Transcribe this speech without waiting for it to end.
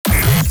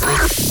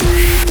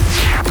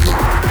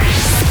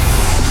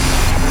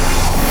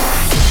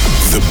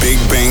The Big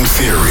Bang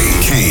Theory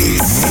came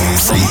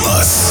from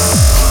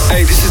us.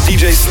 Hey, this is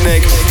DJ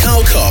Snake.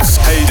 Calcox.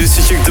 Hey, this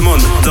is Chick Demon.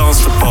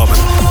 Dance Department.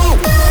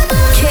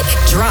 Kick,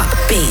 drop,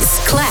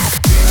 bass, clap.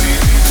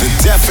 The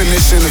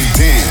definition of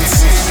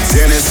dance.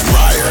 Dennis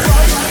Ruyer.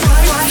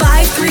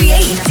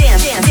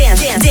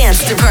 538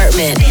 Dance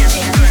Department.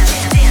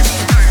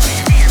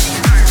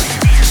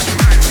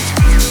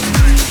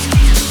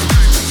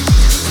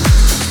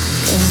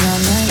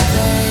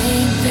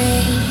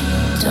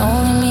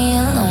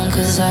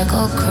 Cause I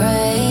go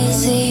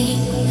crazy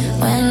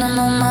when I'm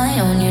on my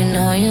own, you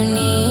know you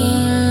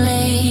need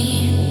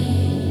me.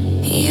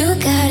 You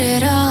got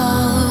it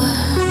all,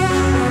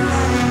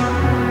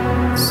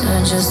 so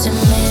just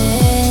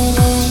admit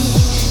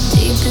it.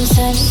 Deep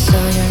inside your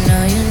soul, you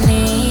know you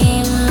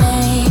need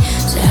me.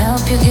 To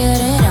help you get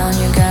it on,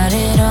 you got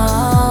it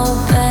all,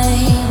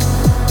 babe.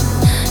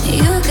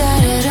 You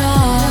got it all.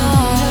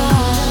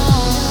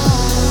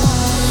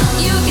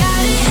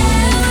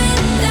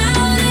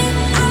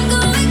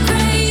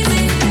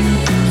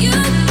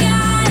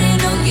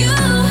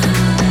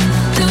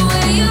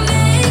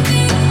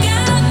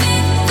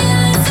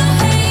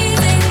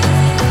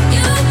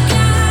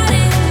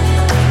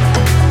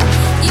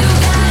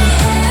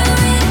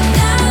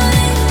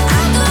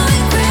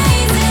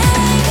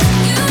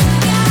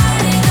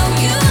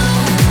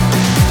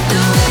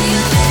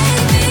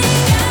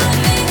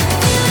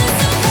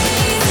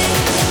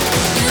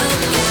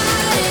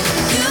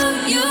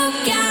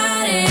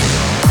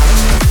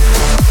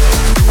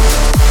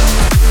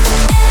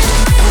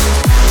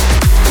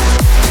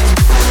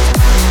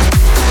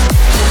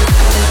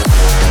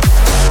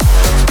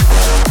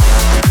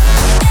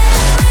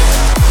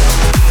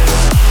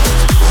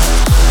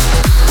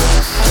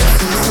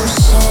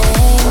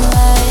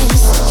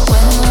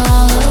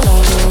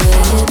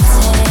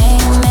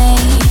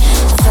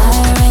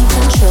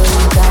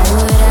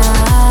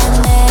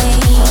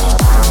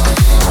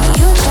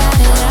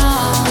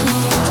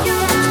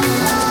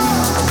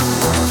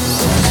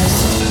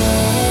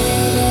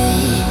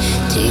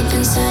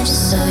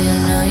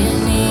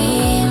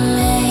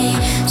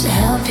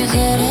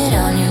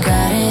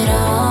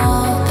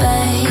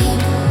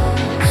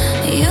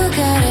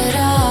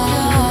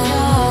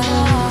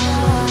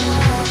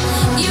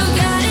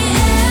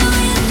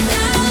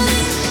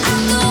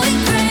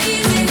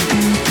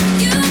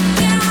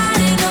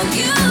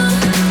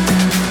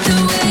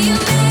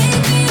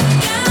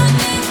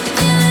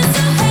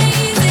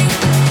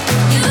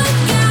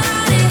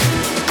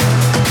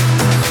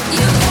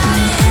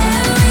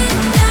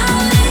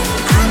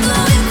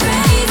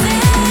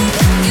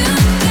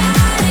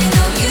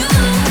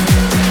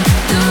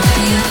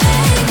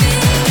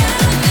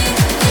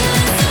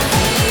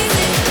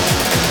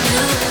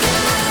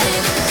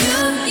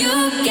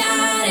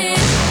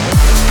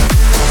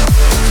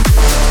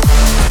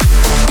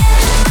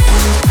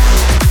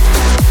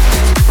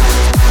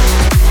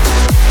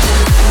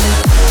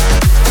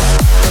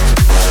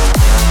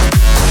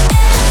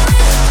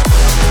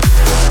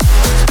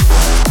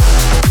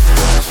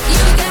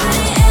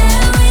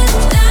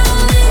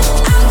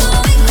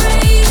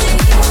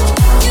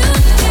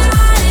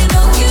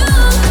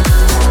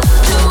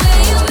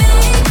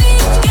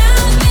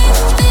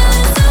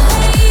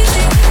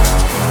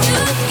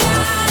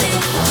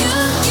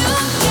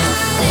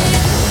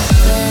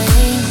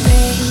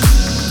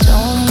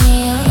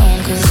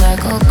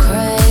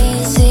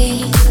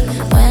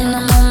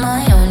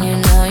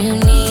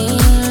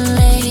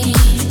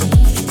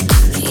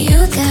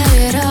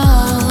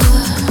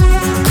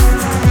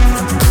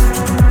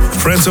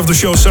 Of the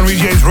show, Sunny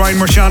James, Ryan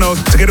Marciano,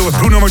 together with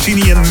Bruno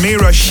Martini and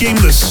Mera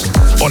Shameless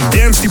on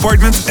Dance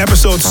Department,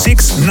 episode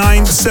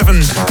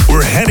 697.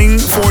 We're heading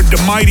for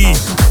the mighty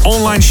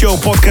online show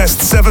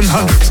podcast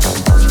 700.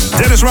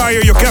 Dennis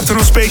Ruyer, your captain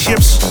of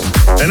spaceships.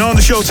 And on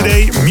the show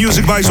today,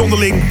 music by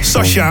Zonderling,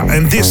 Sasha,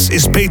 and this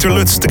is Peter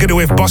Lutz together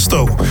with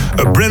Basto,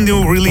 a brand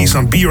new release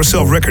on Be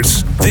Yourself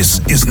Records.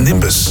 This is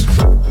Nimbus.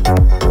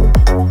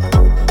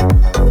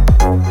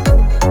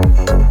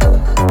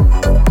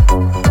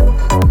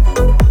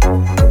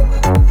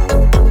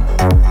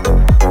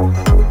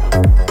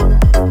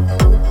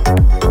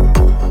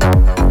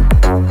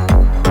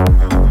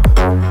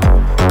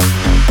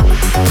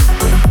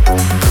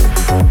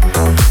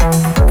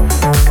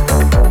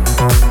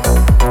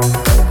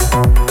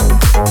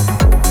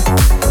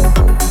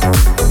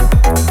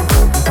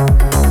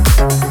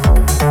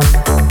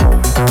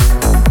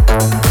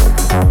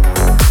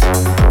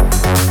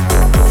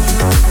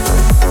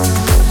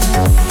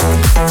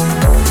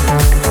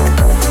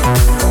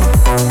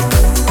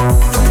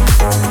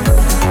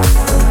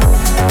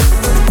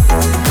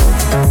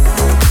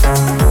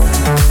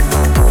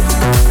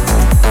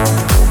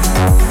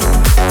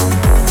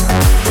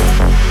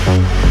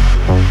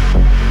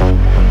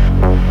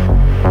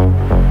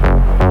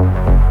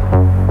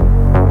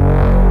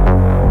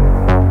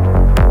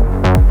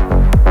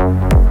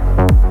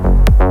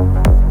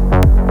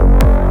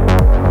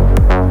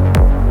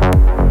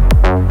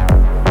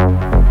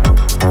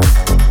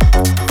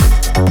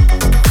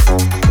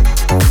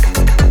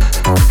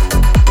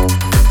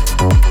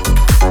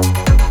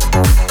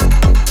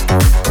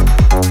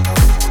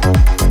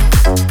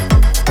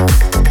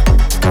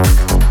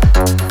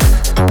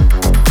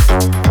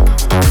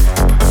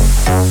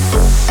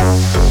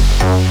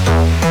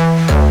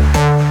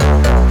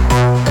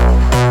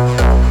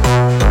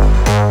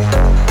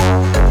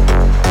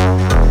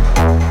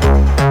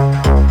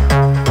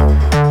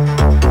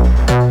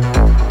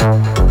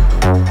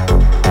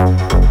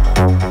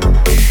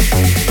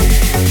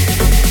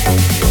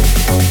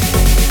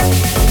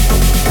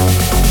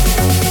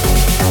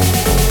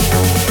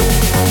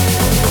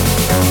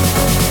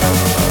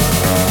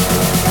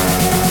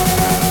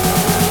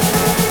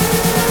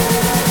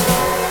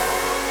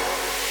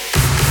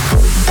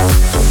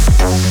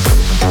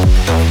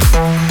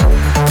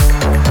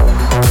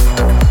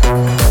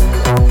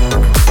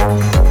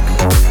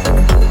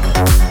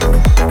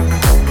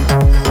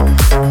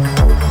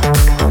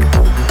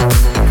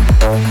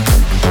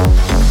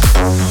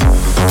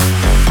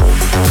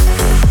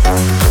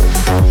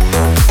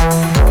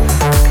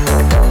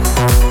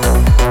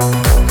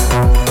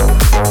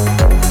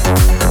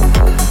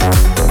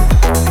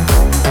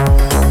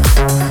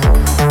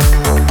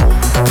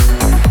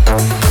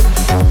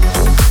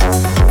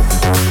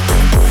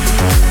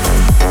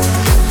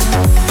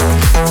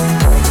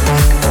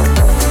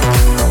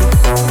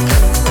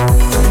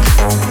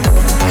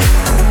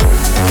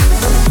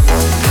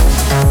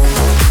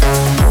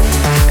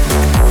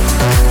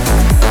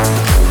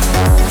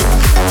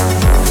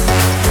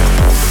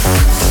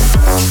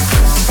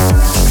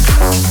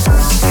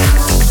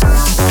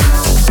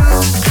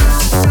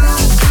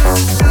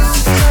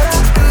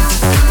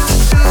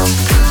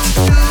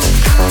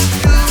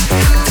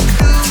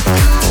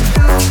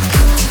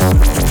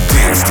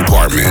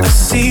 Department. I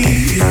see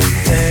you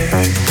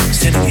there,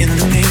 standing in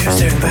the mirror,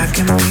 staring back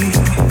at me.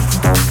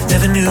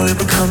 Never knew it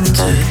would come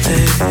to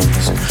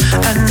this.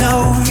 I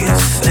know your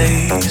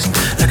face,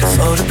 like a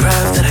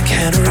photograph that I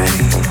can't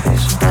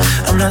erase.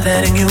 I'm not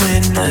letting you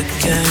in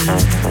again,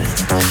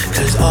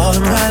 'cause all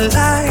of my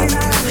life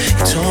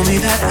you told me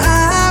that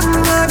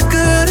I'm not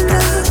good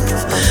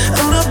enough,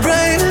 I'm not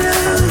brave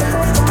enough.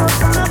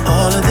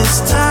 All of this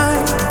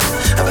time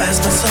I've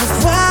asked myself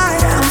why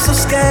I'm so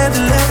scared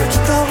to let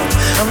you go.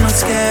 I'm not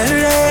scared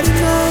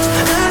anymore.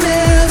 I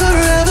never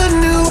ever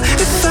knew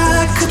if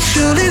I could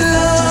truly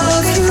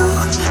love you,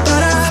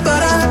 but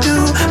I do,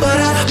 but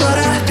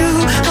I do.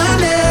 I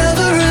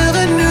never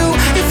ever knew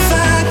if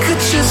I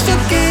could just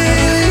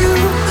forgive you,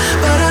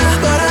 but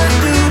I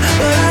do,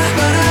 but I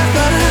do.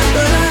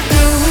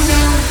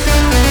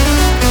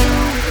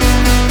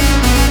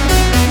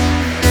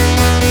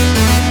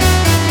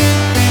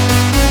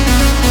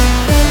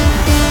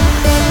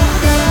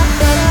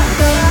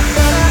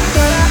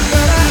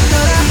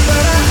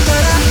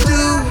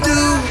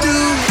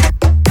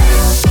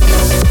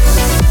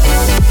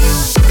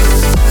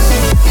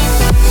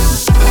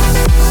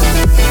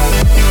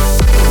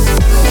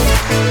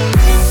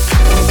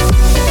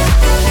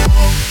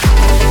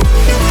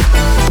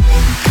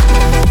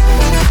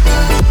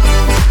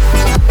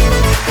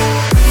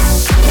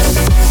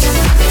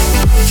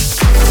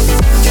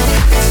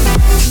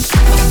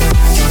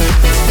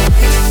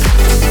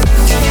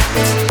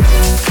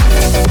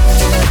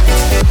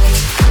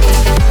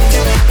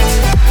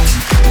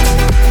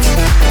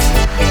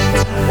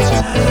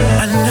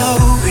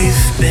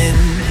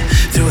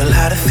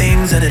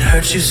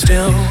 You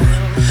still,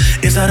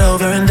 it's not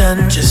over and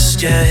done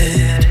just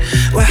yet.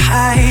 We're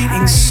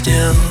hiding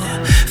still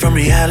from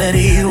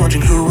reality,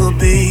 wondering who will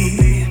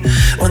be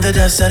when the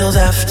dust settles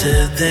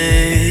after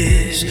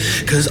this.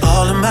 'Cause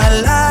all of my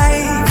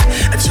life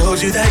I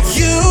told you that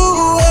you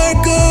were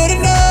good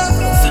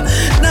enough,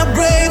 not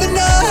brave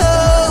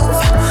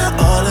enough.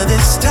 All of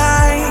this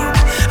time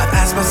I've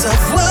asked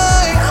myself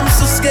why I'm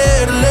so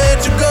scared to let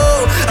you go.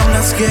 I'm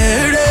not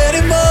scared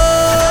anymore.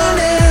 I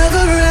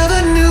never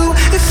ever knew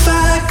if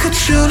I could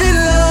truly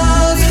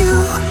love you,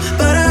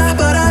 but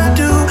I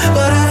do,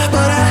 but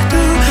I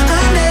do.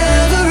 I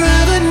never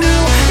ever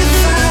knew if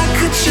I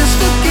could just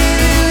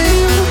forgive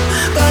you,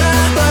 but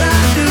I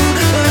do,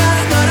 but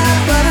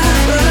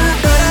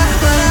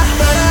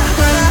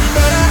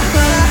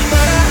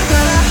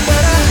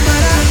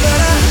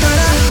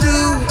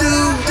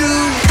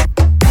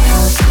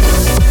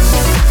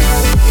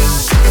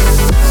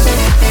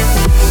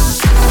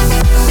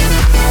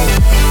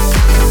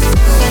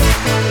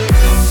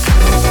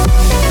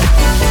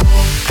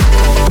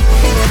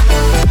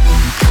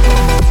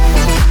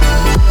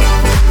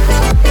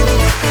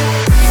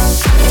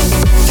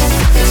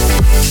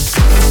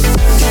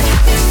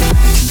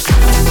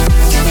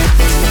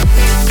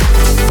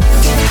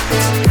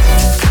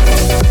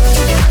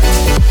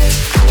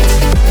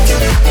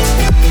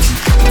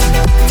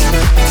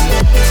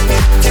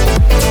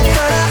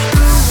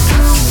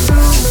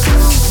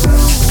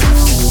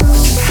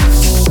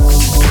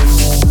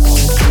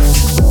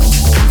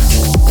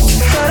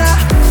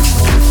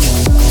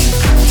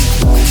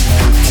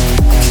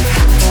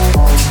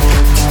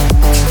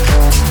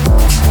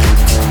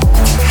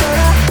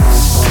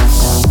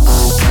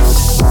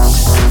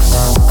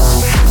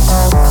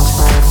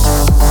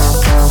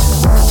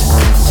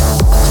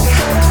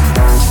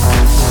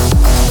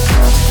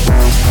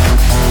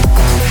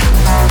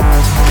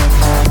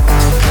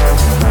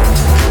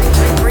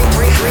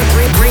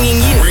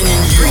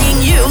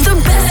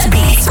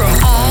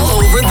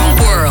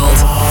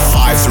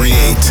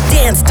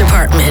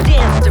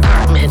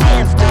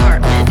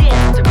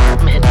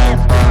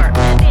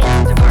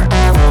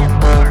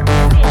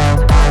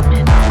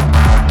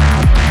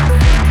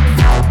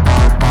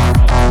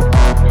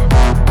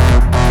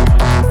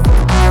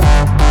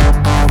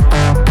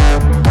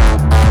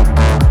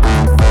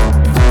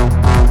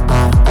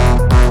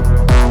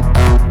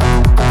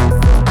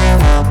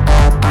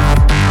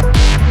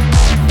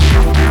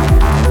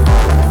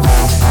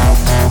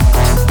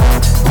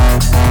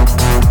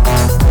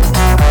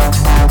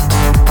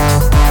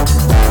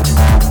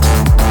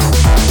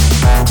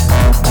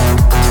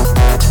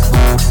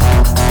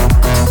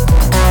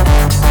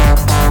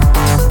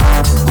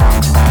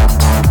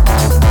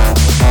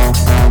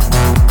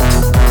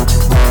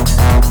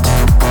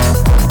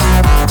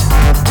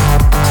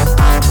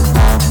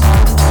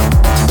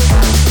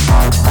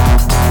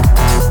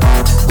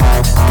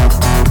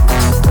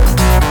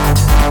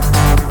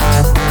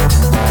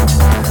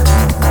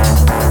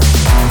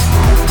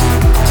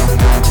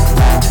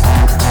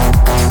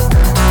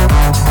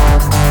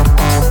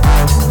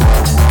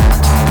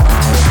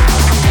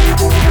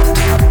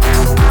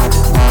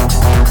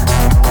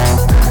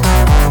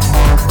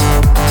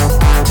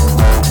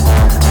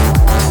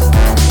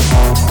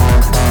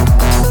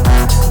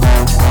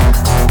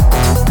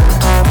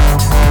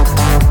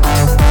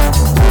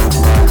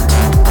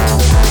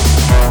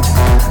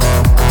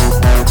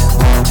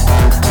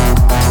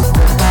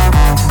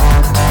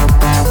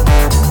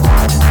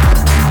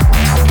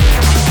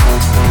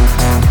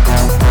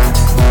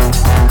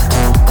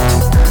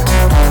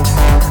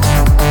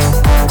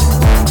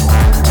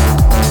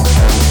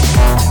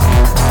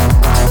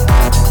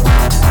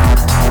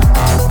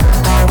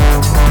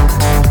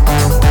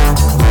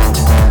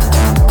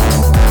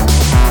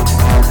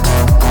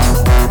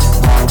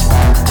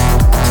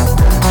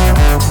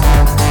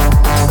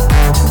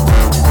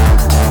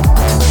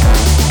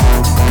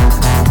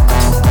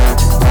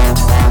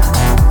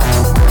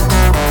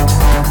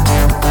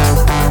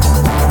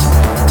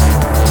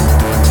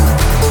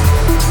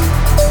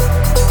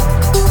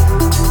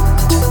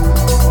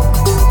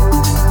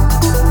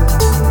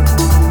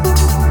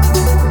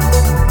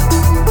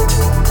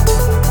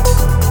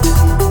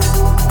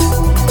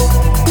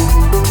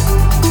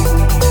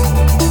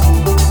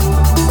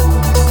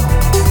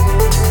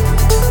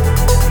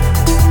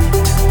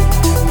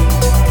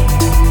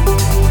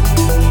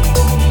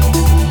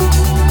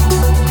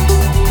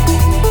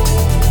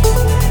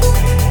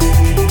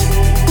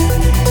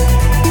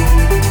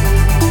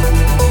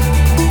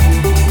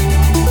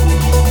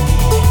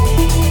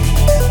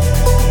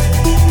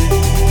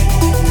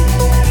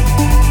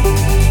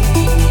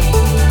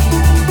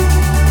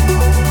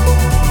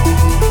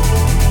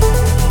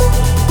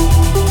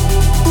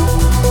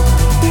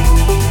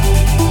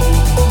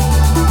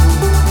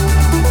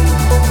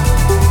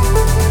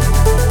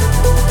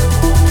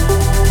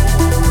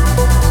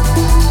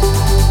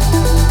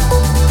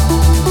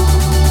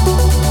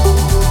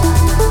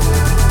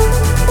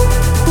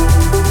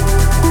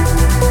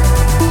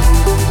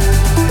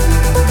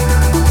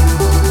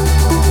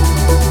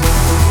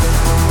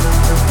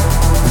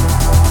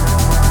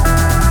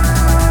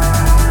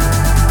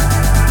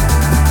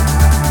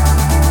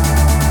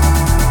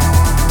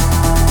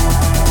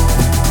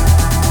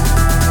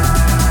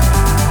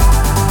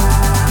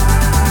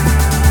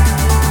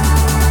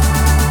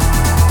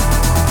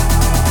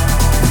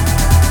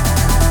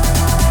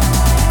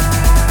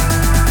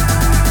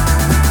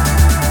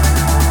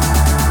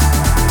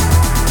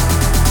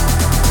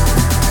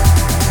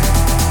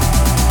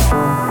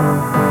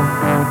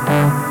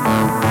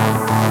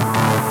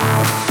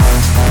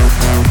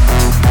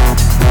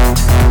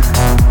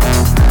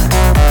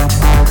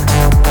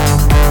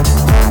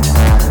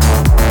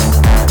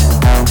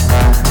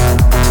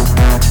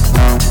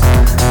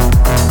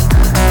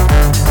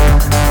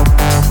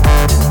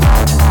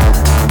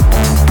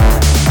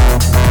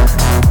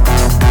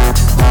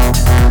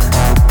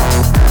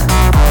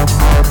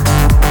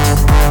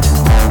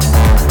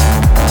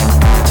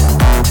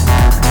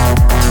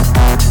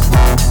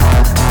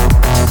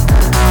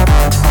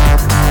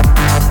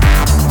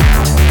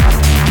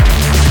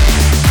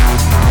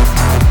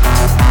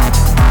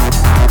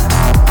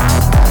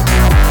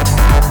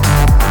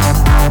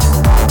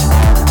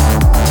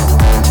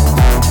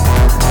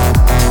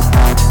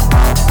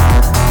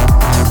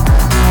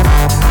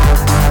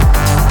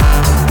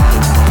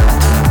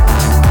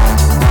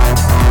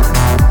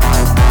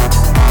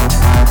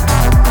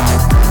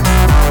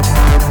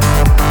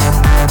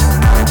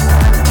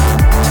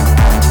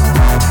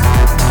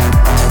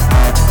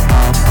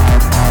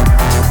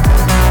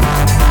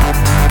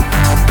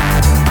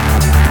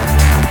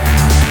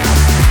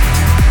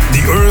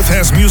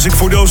music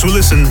for those who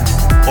listen.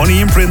 On the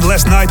imprint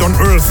Last Night on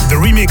Earth, the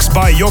remix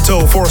by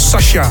Yotto for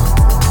Sasha.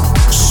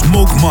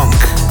 Smoke Monk.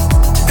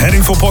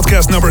 Heading for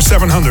podcast number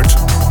 700.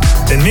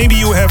 And maybe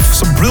you have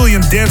some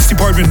brilliant dance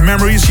department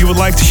memories you would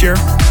like to share.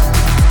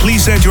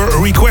 Please send your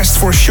request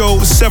for show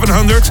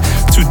 700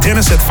 to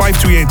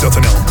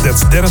dennis@538.nl.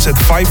 That's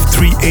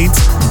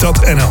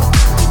dennis@538.nl.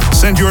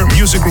 Send your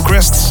music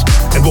requests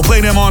and we'll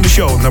play them on the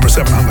show number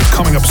 700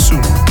 coming up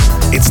soon.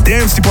 It's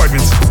Dance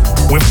Department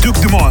with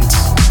Duke Dumont.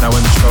 Now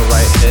when the strobe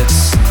light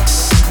hits,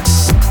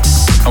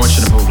 I want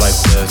you to move like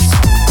this.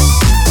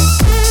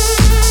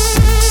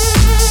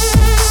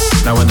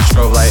 Now when the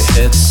strobe light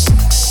hits,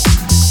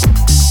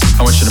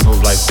 I want you to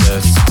move like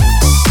this.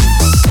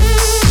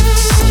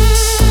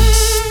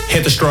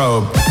 Hit the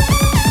strobe.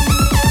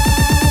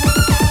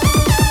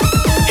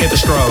 Hit the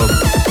strobe.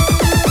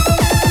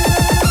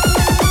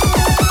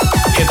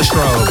 Hit the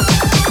strobe.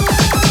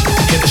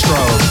 Hit the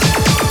strobe.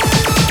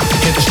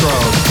 Hit the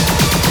strobe.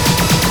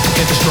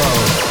 Hit the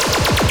strobe.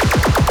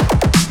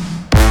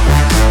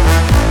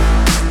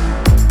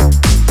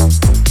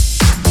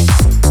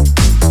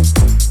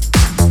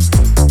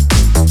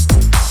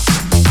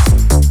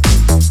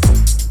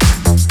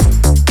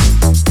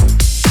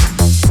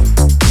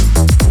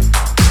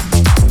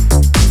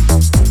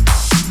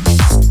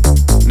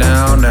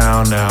 Now.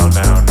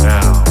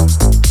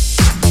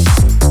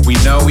 We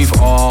know we've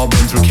all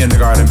been through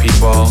kindergarten,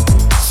 people,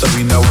 so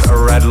we know what a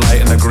red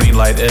light and a green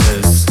light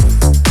is.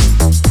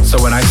 So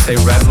when I say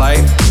red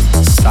light,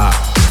 stop.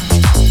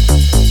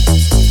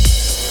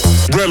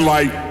 Red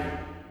light.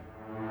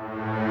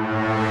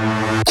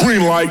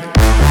 Green light.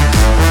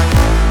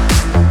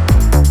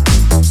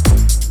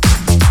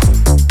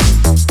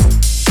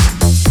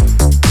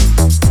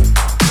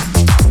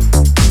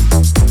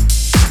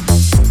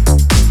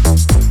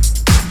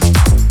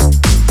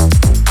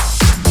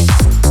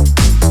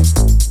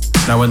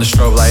 Now when the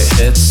strobe light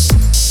hits,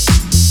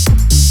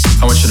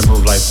 I want you to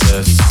move like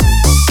this.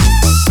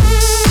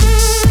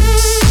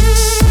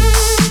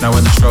 Now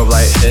when the strobe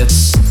light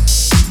hits,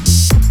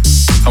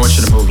 I want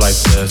you to move like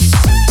this.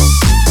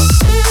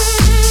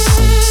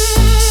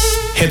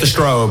 Hit the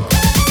strobe.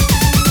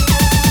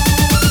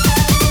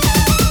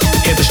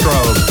 Hit the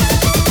strobe.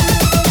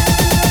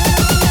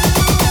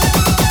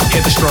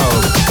 Hit the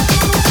strobe.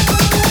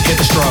 Hit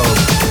the strobe.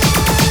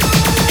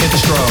 Hit the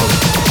strobe.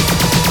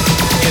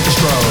 Hit the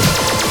strobe.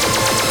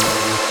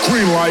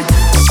 Green light.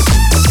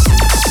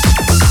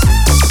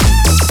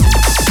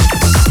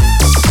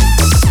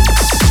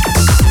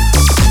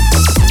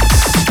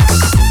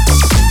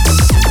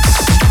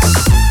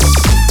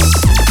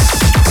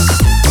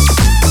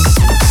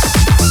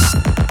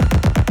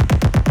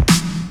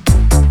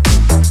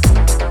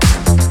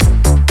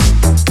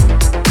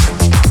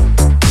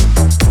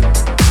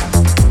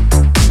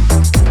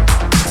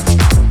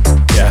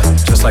 Yeah,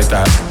 just like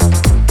that.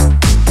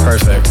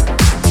 Perfect.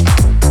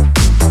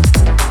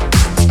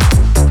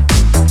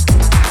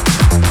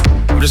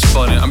 I'm just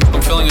feeling it. I'm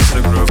feeling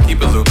into the groove.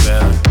 Keep it looped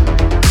in.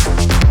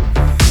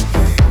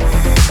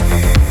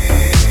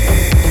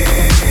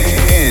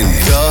 In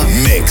the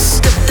mix.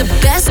 The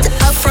best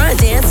upfront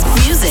dance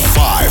music.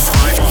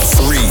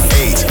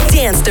 538.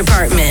 Dance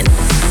Department.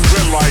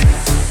 Red light.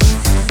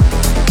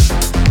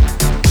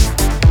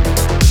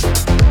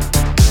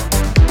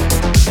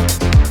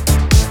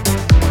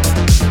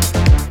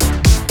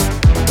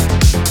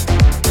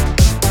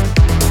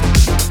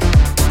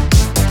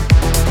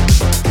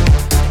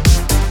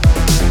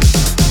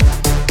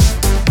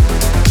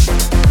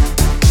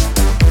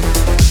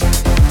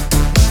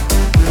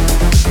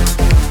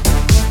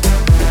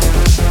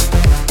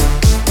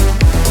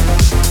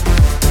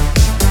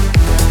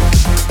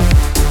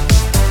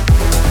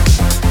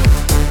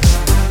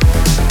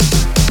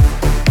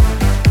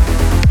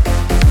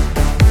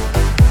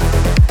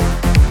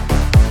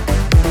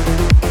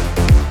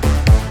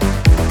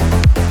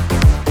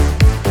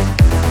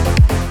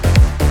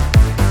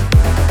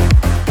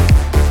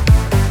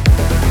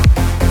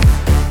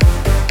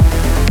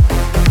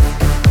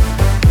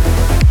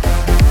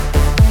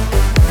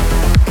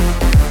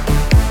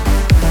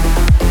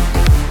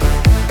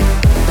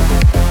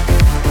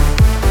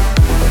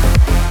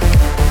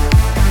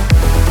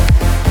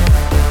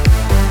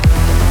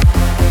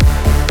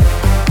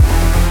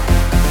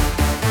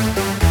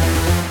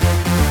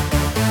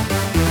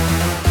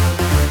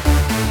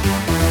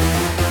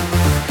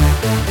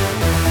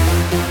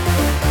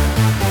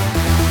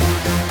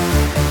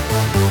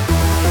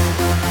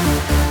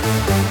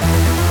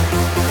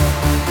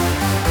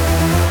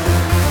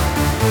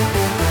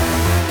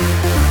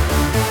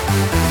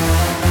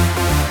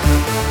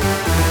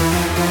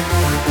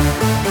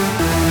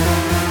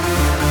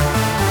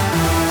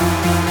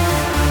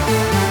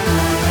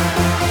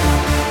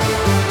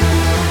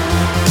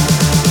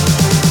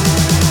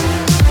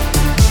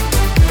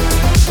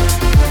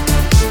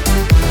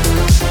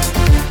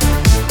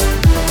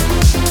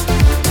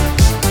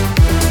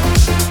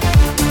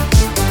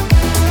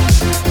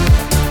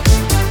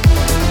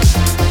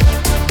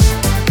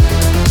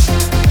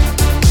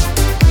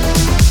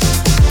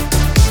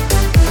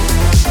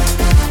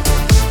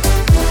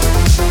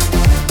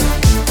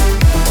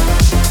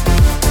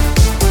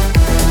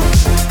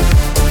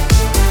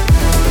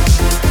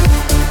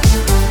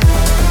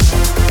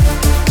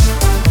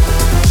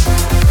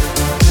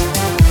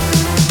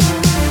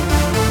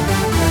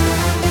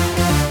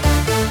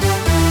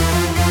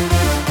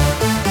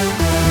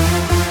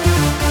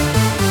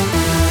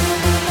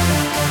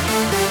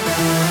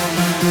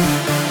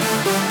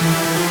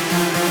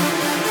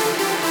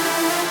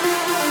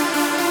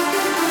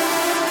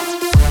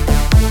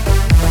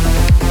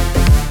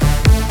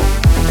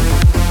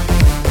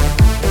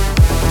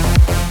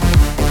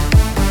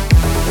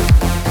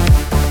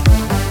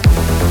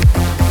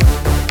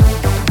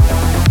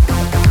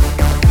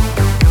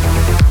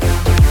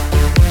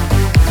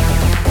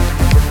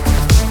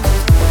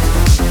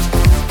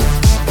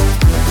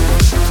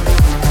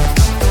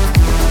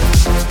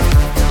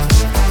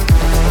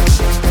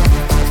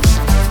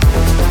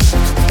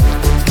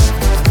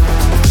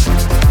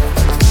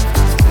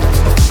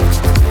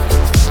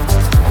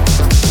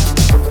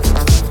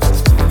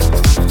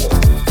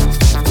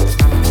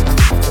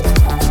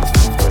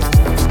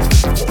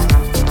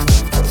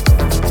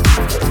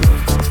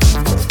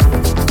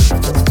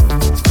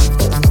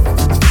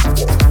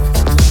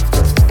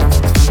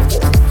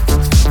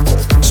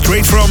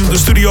 from the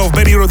studio of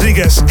Benny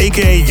Rodriguez,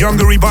 aka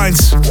Younger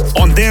Rebinds,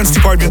 on Dance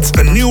Department,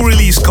 a new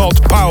release called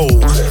Pow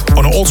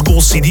on an old school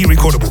CD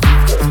recordable.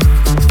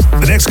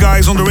 The next guy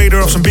is on the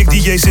radar of some big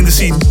DJs in the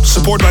scene,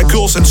 supported by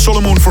Kulz and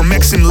Solomon for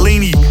Maxim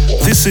Laney.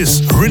 This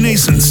is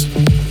Renaissance.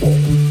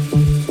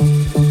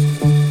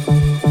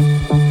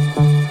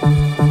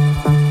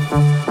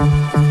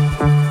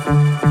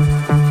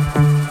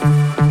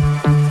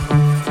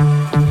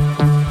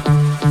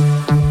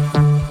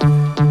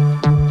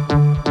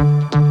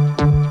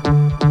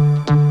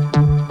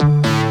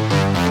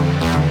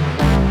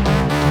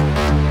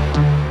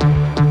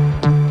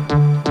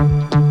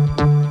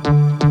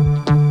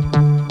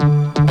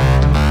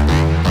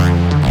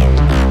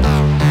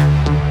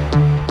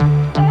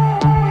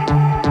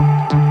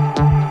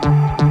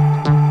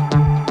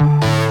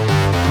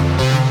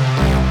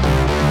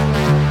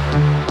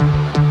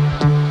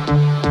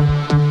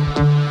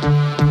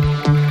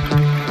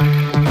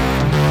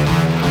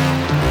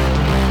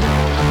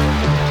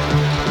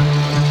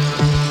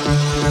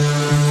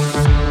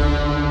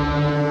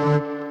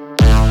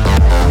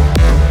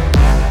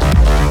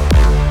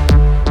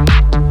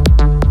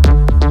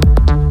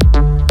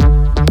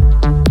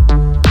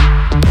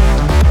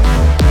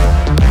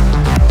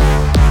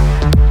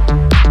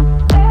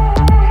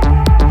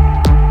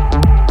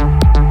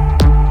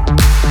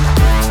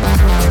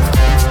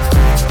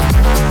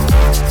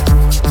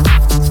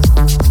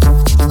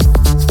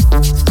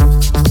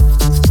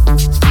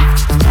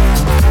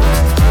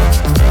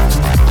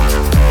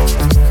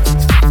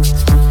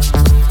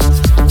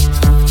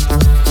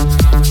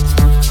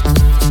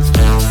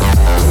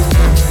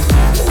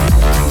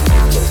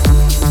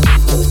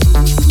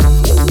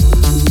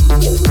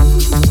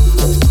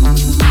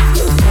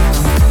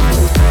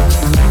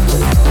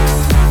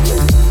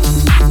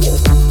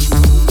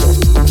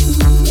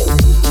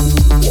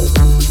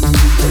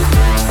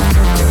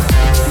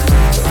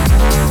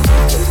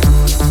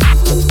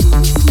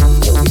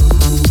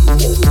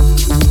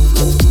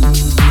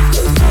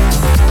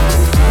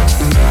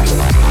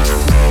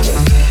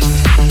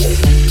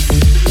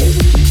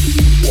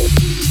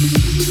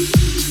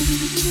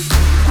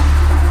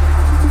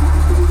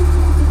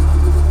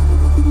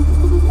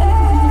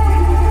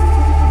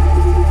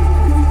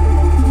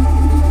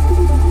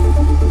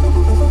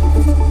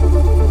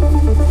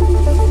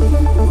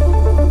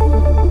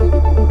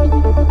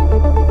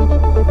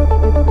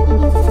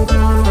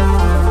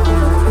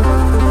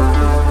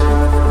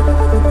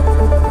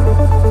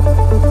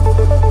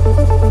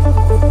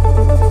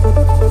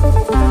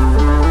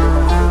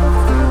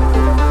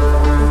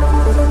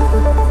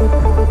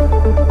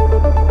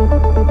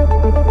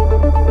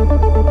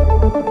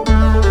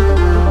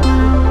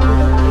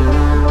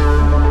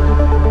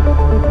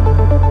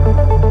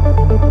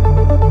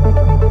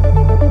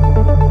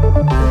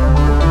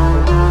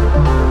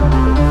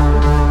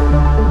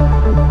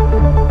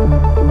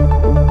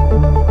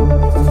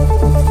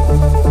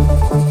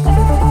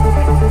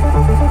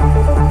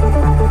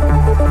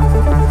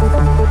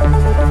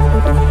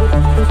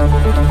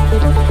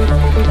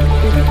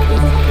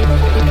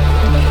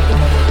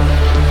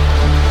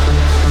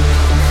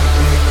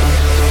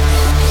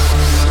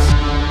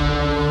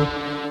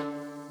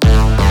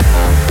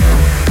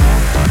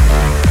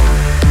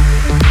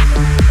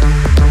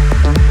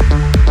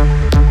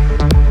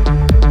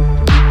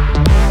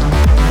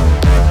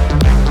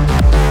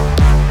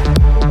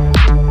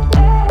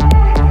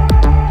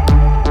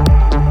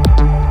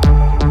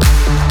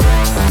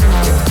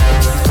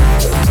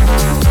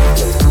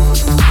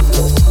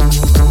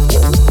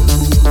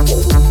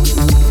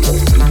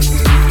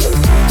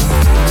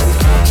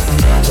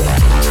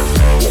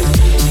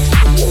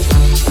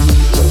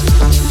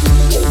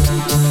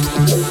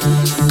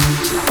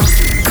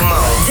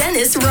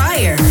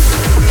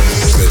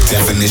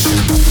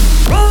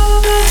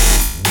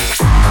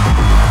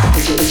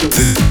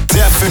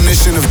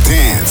 definition of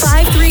dance.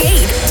 538.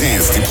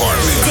 Dance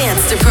Department.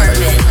 Dance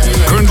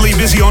Department. Currently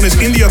busy on his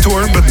India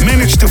tour, but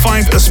managed to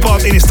find a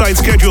spot in his tight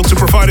schedule to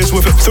provide us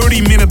with a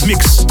 30-minute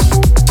mix.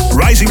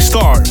 Rising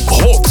star,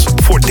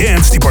 Holtt for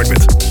Dance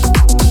Department.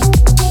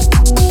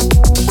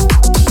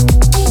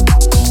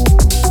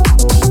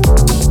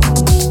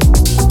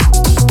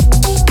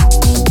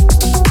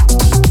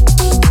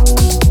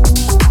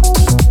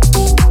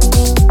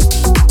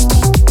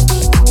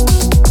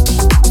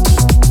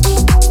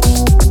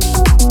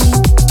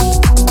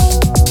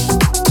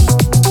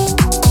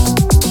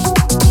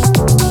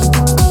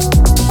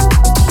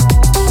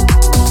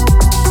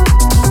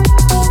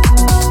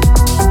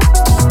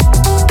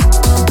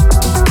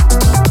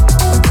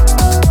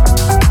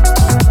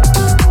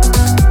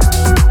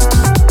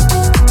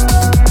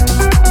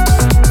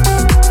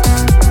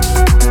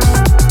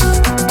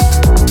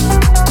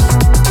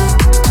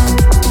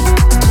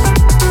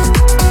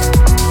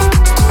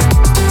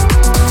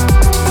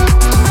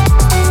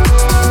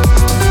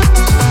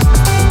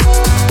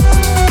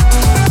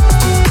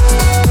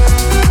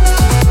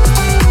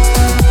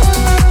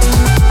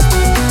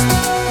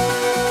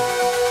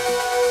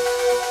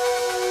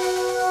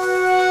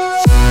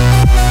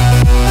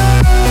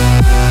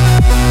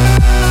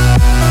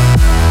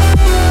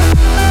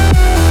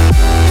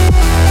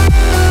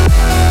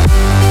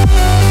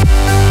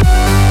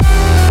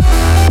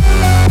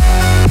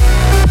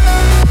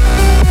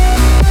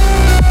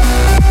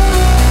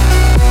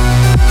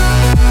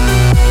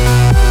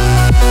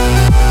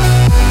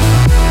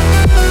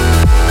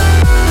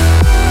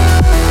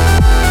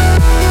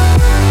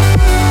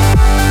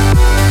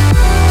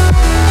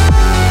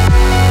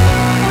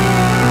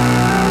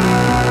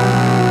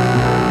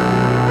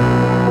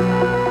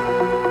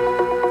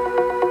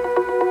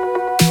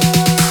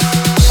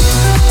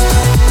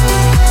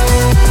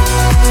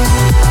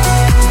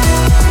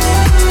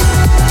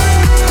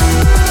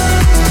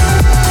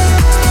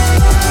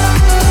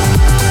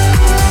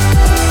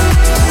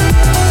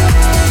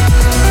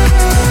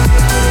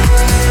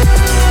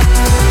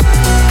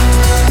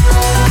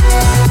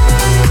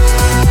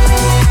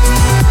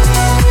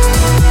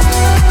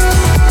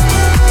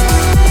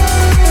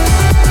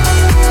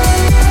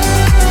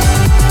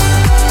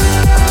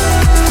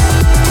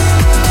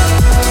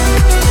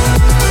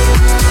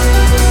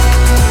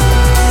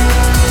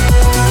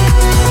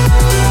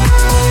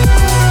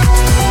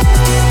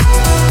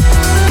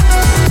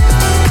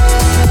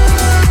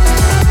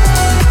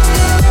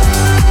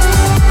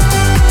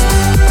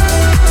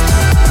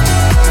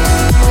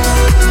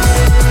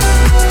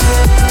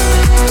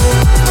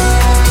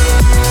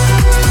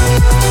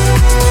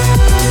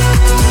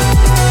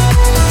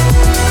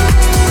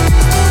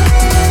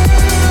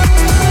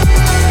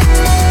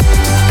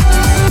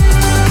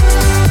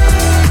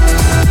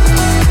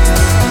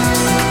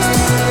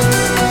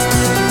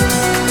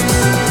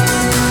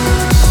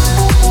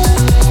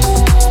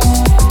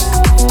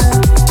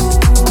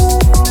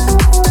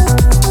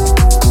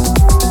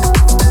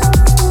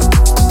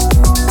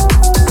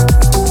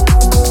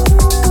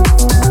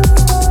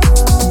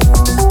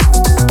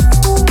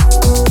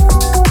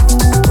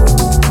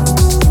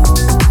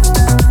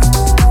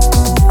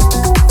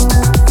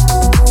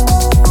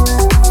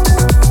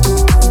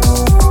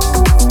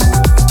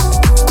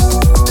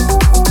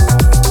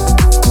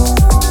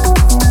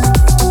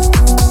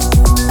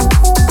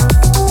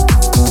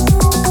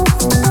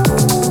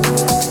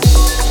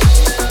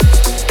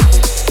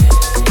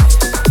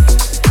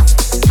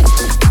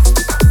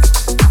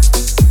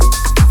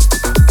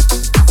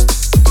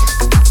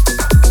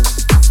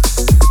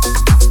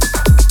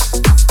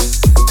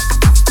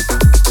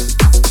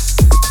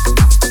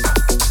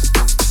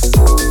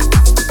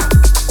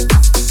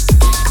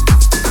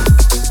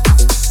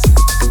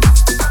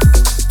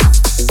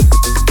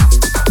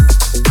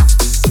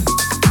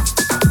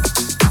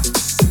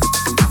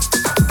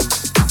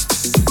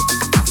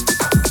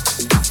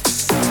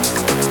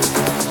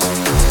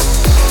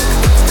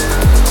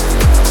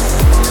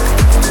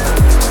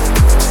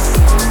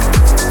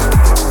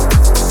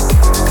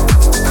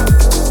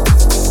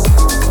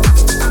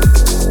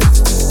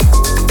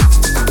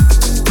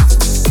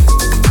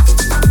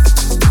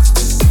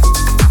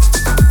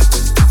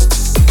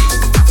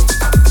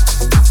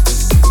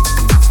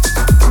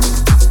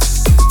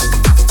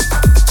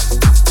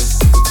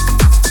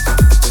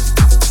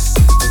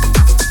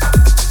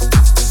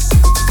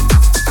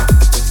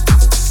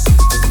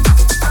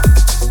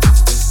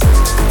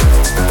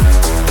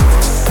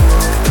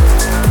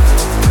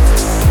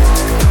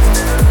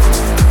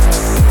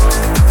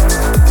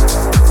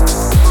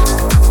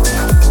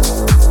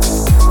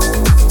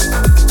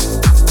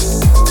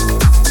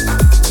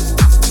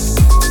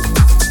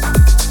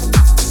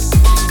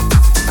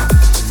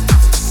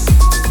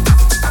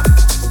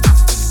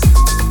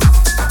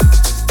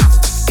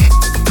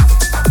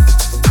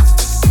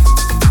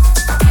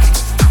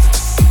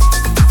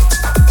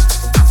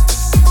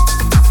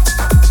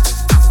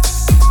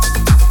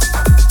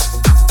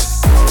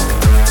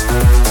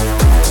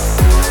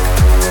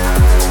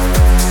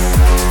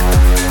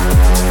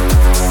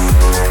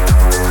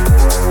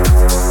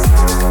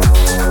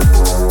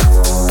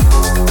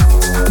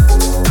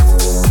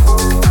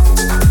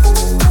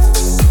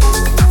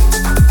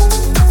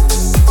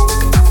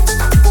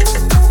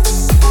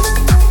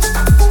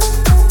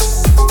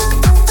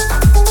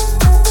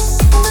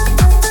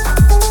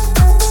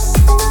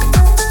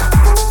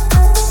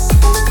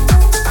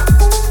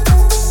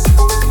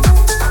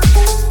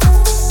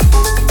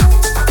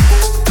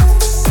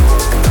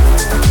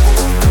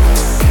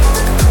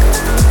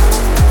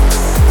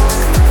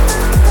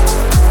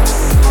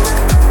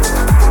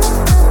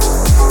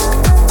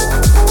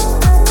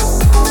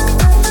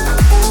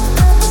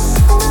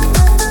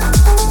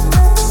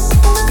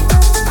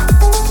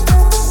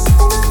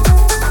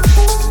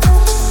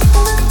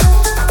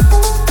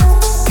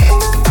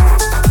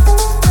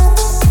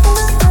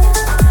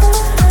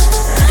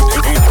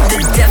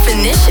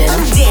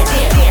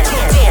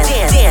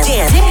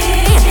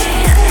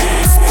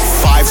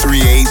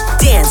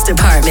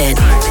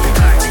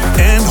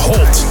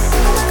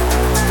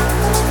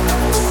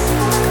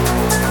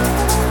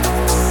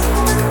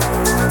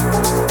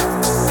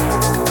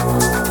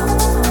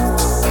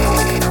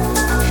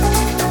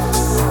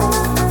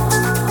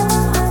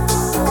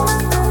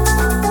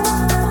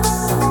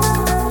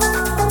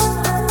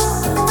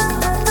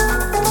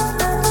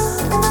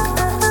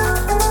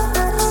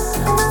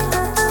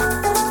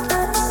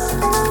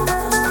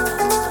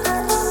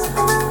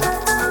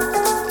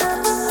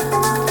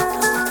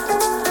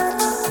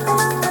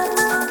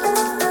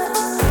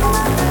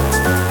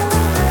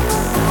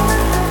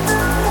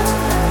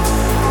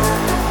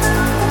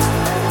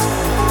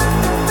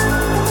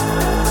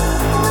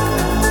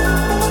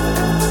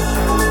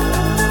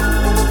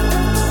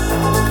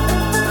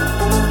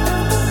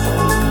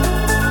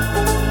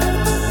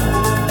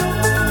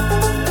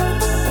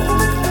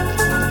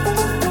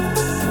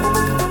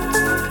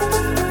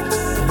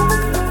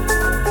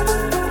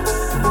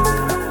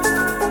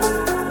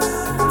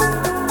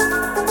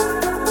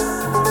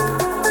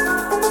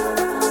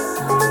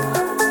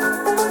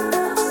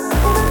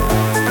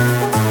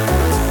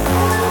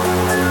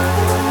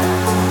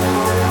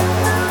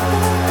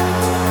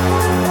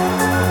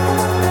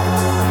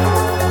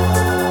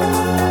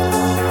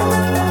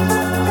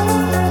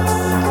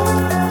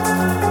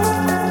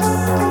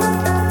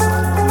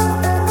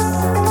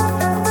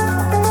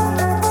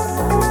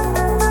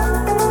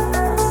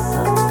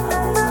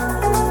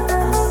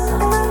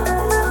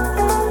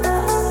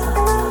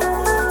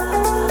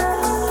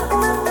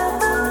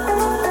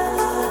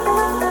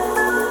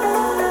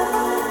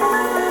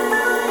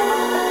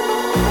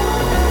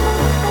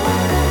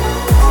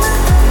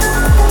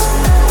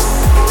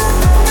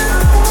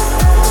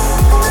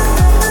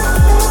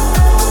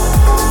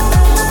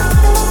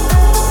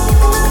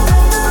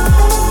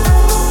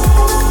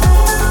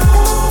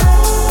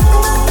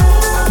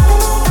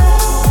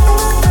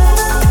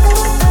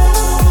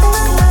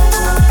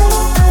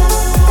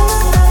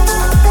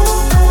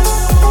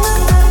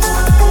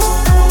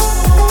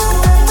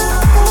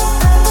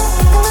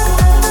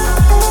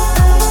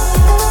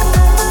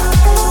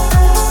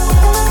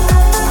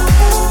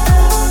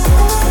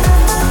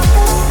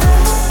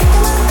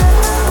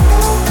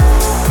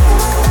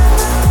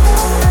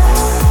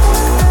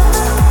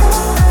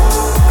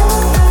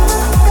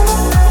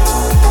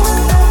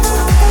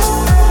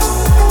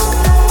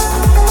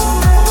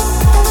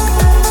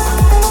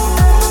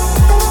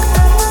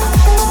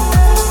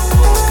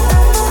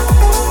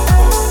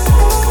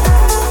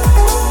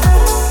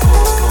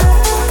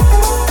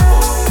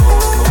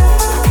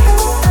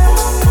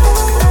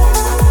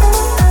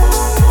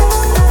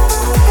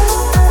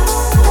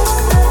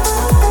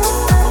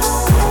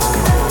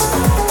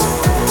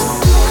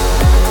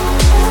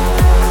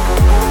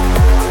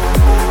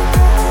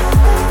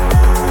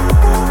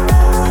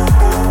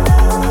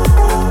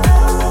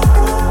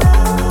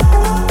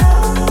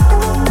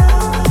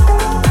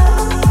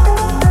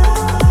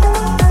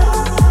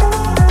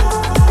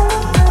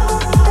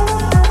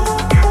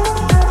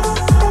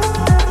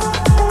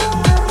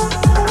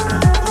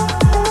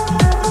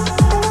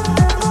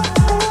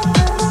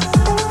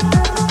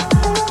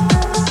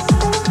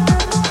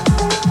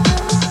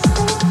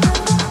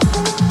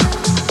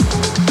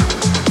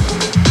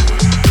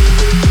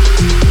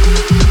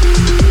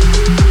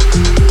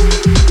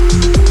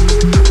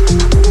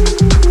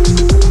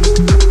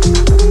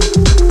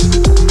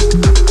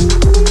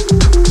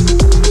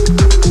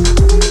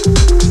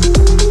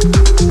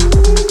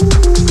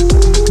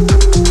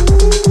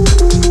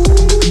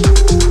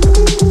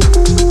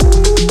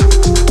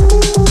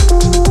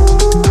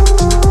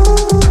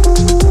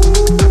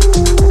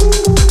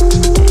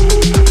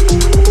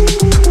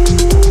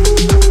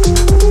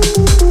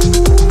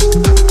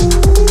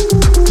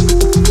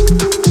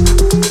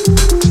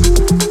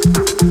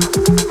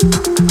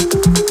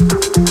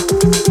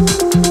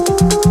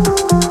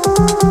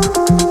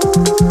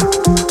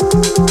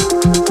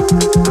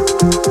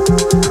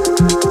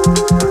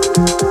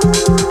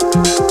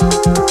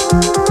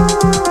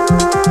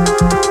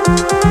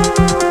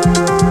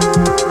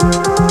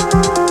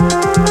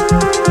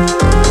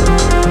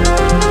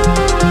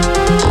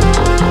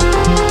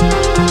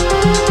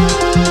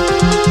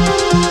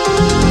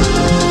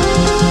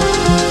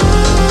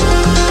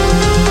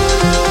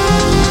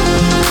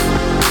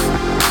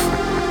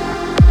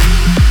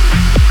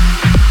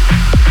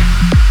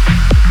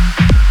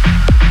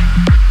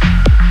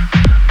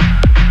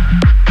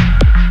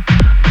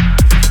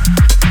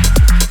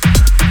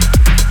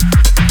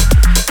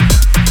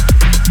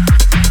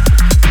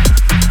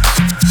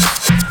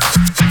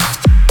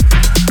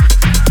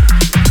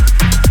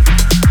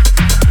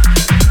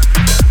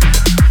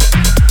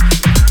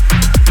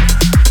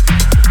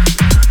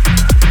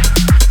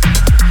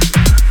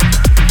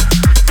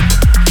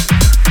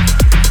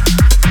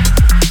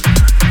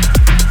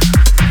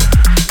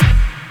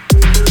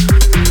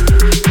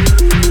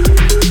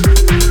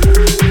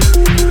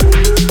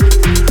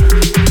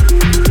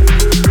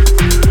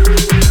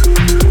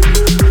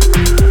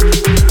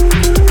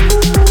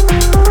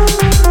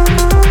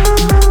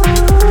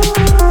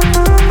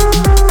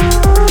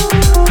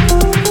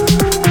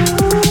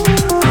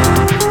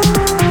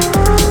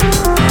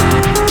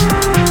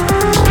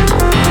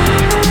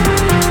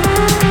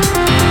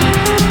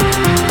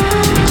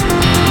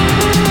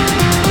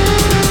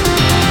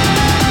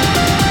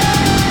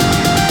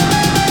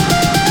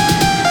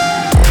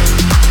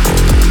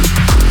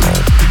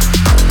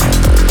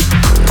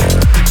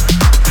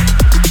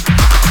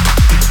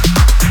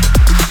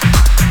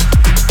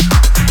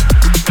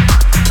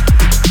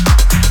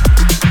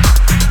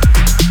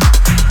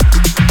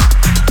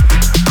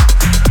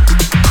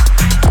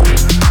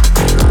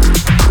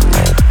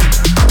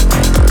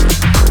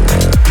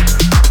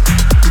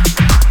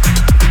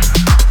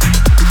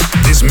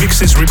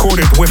 mix is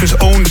recorded with his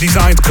own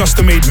designed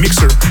custom-made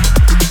mixer.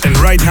 And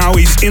right now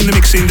he's in the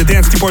mix in the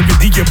Dance Department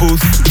DJ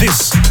booth.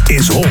 This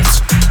is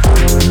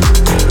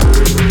Holtt.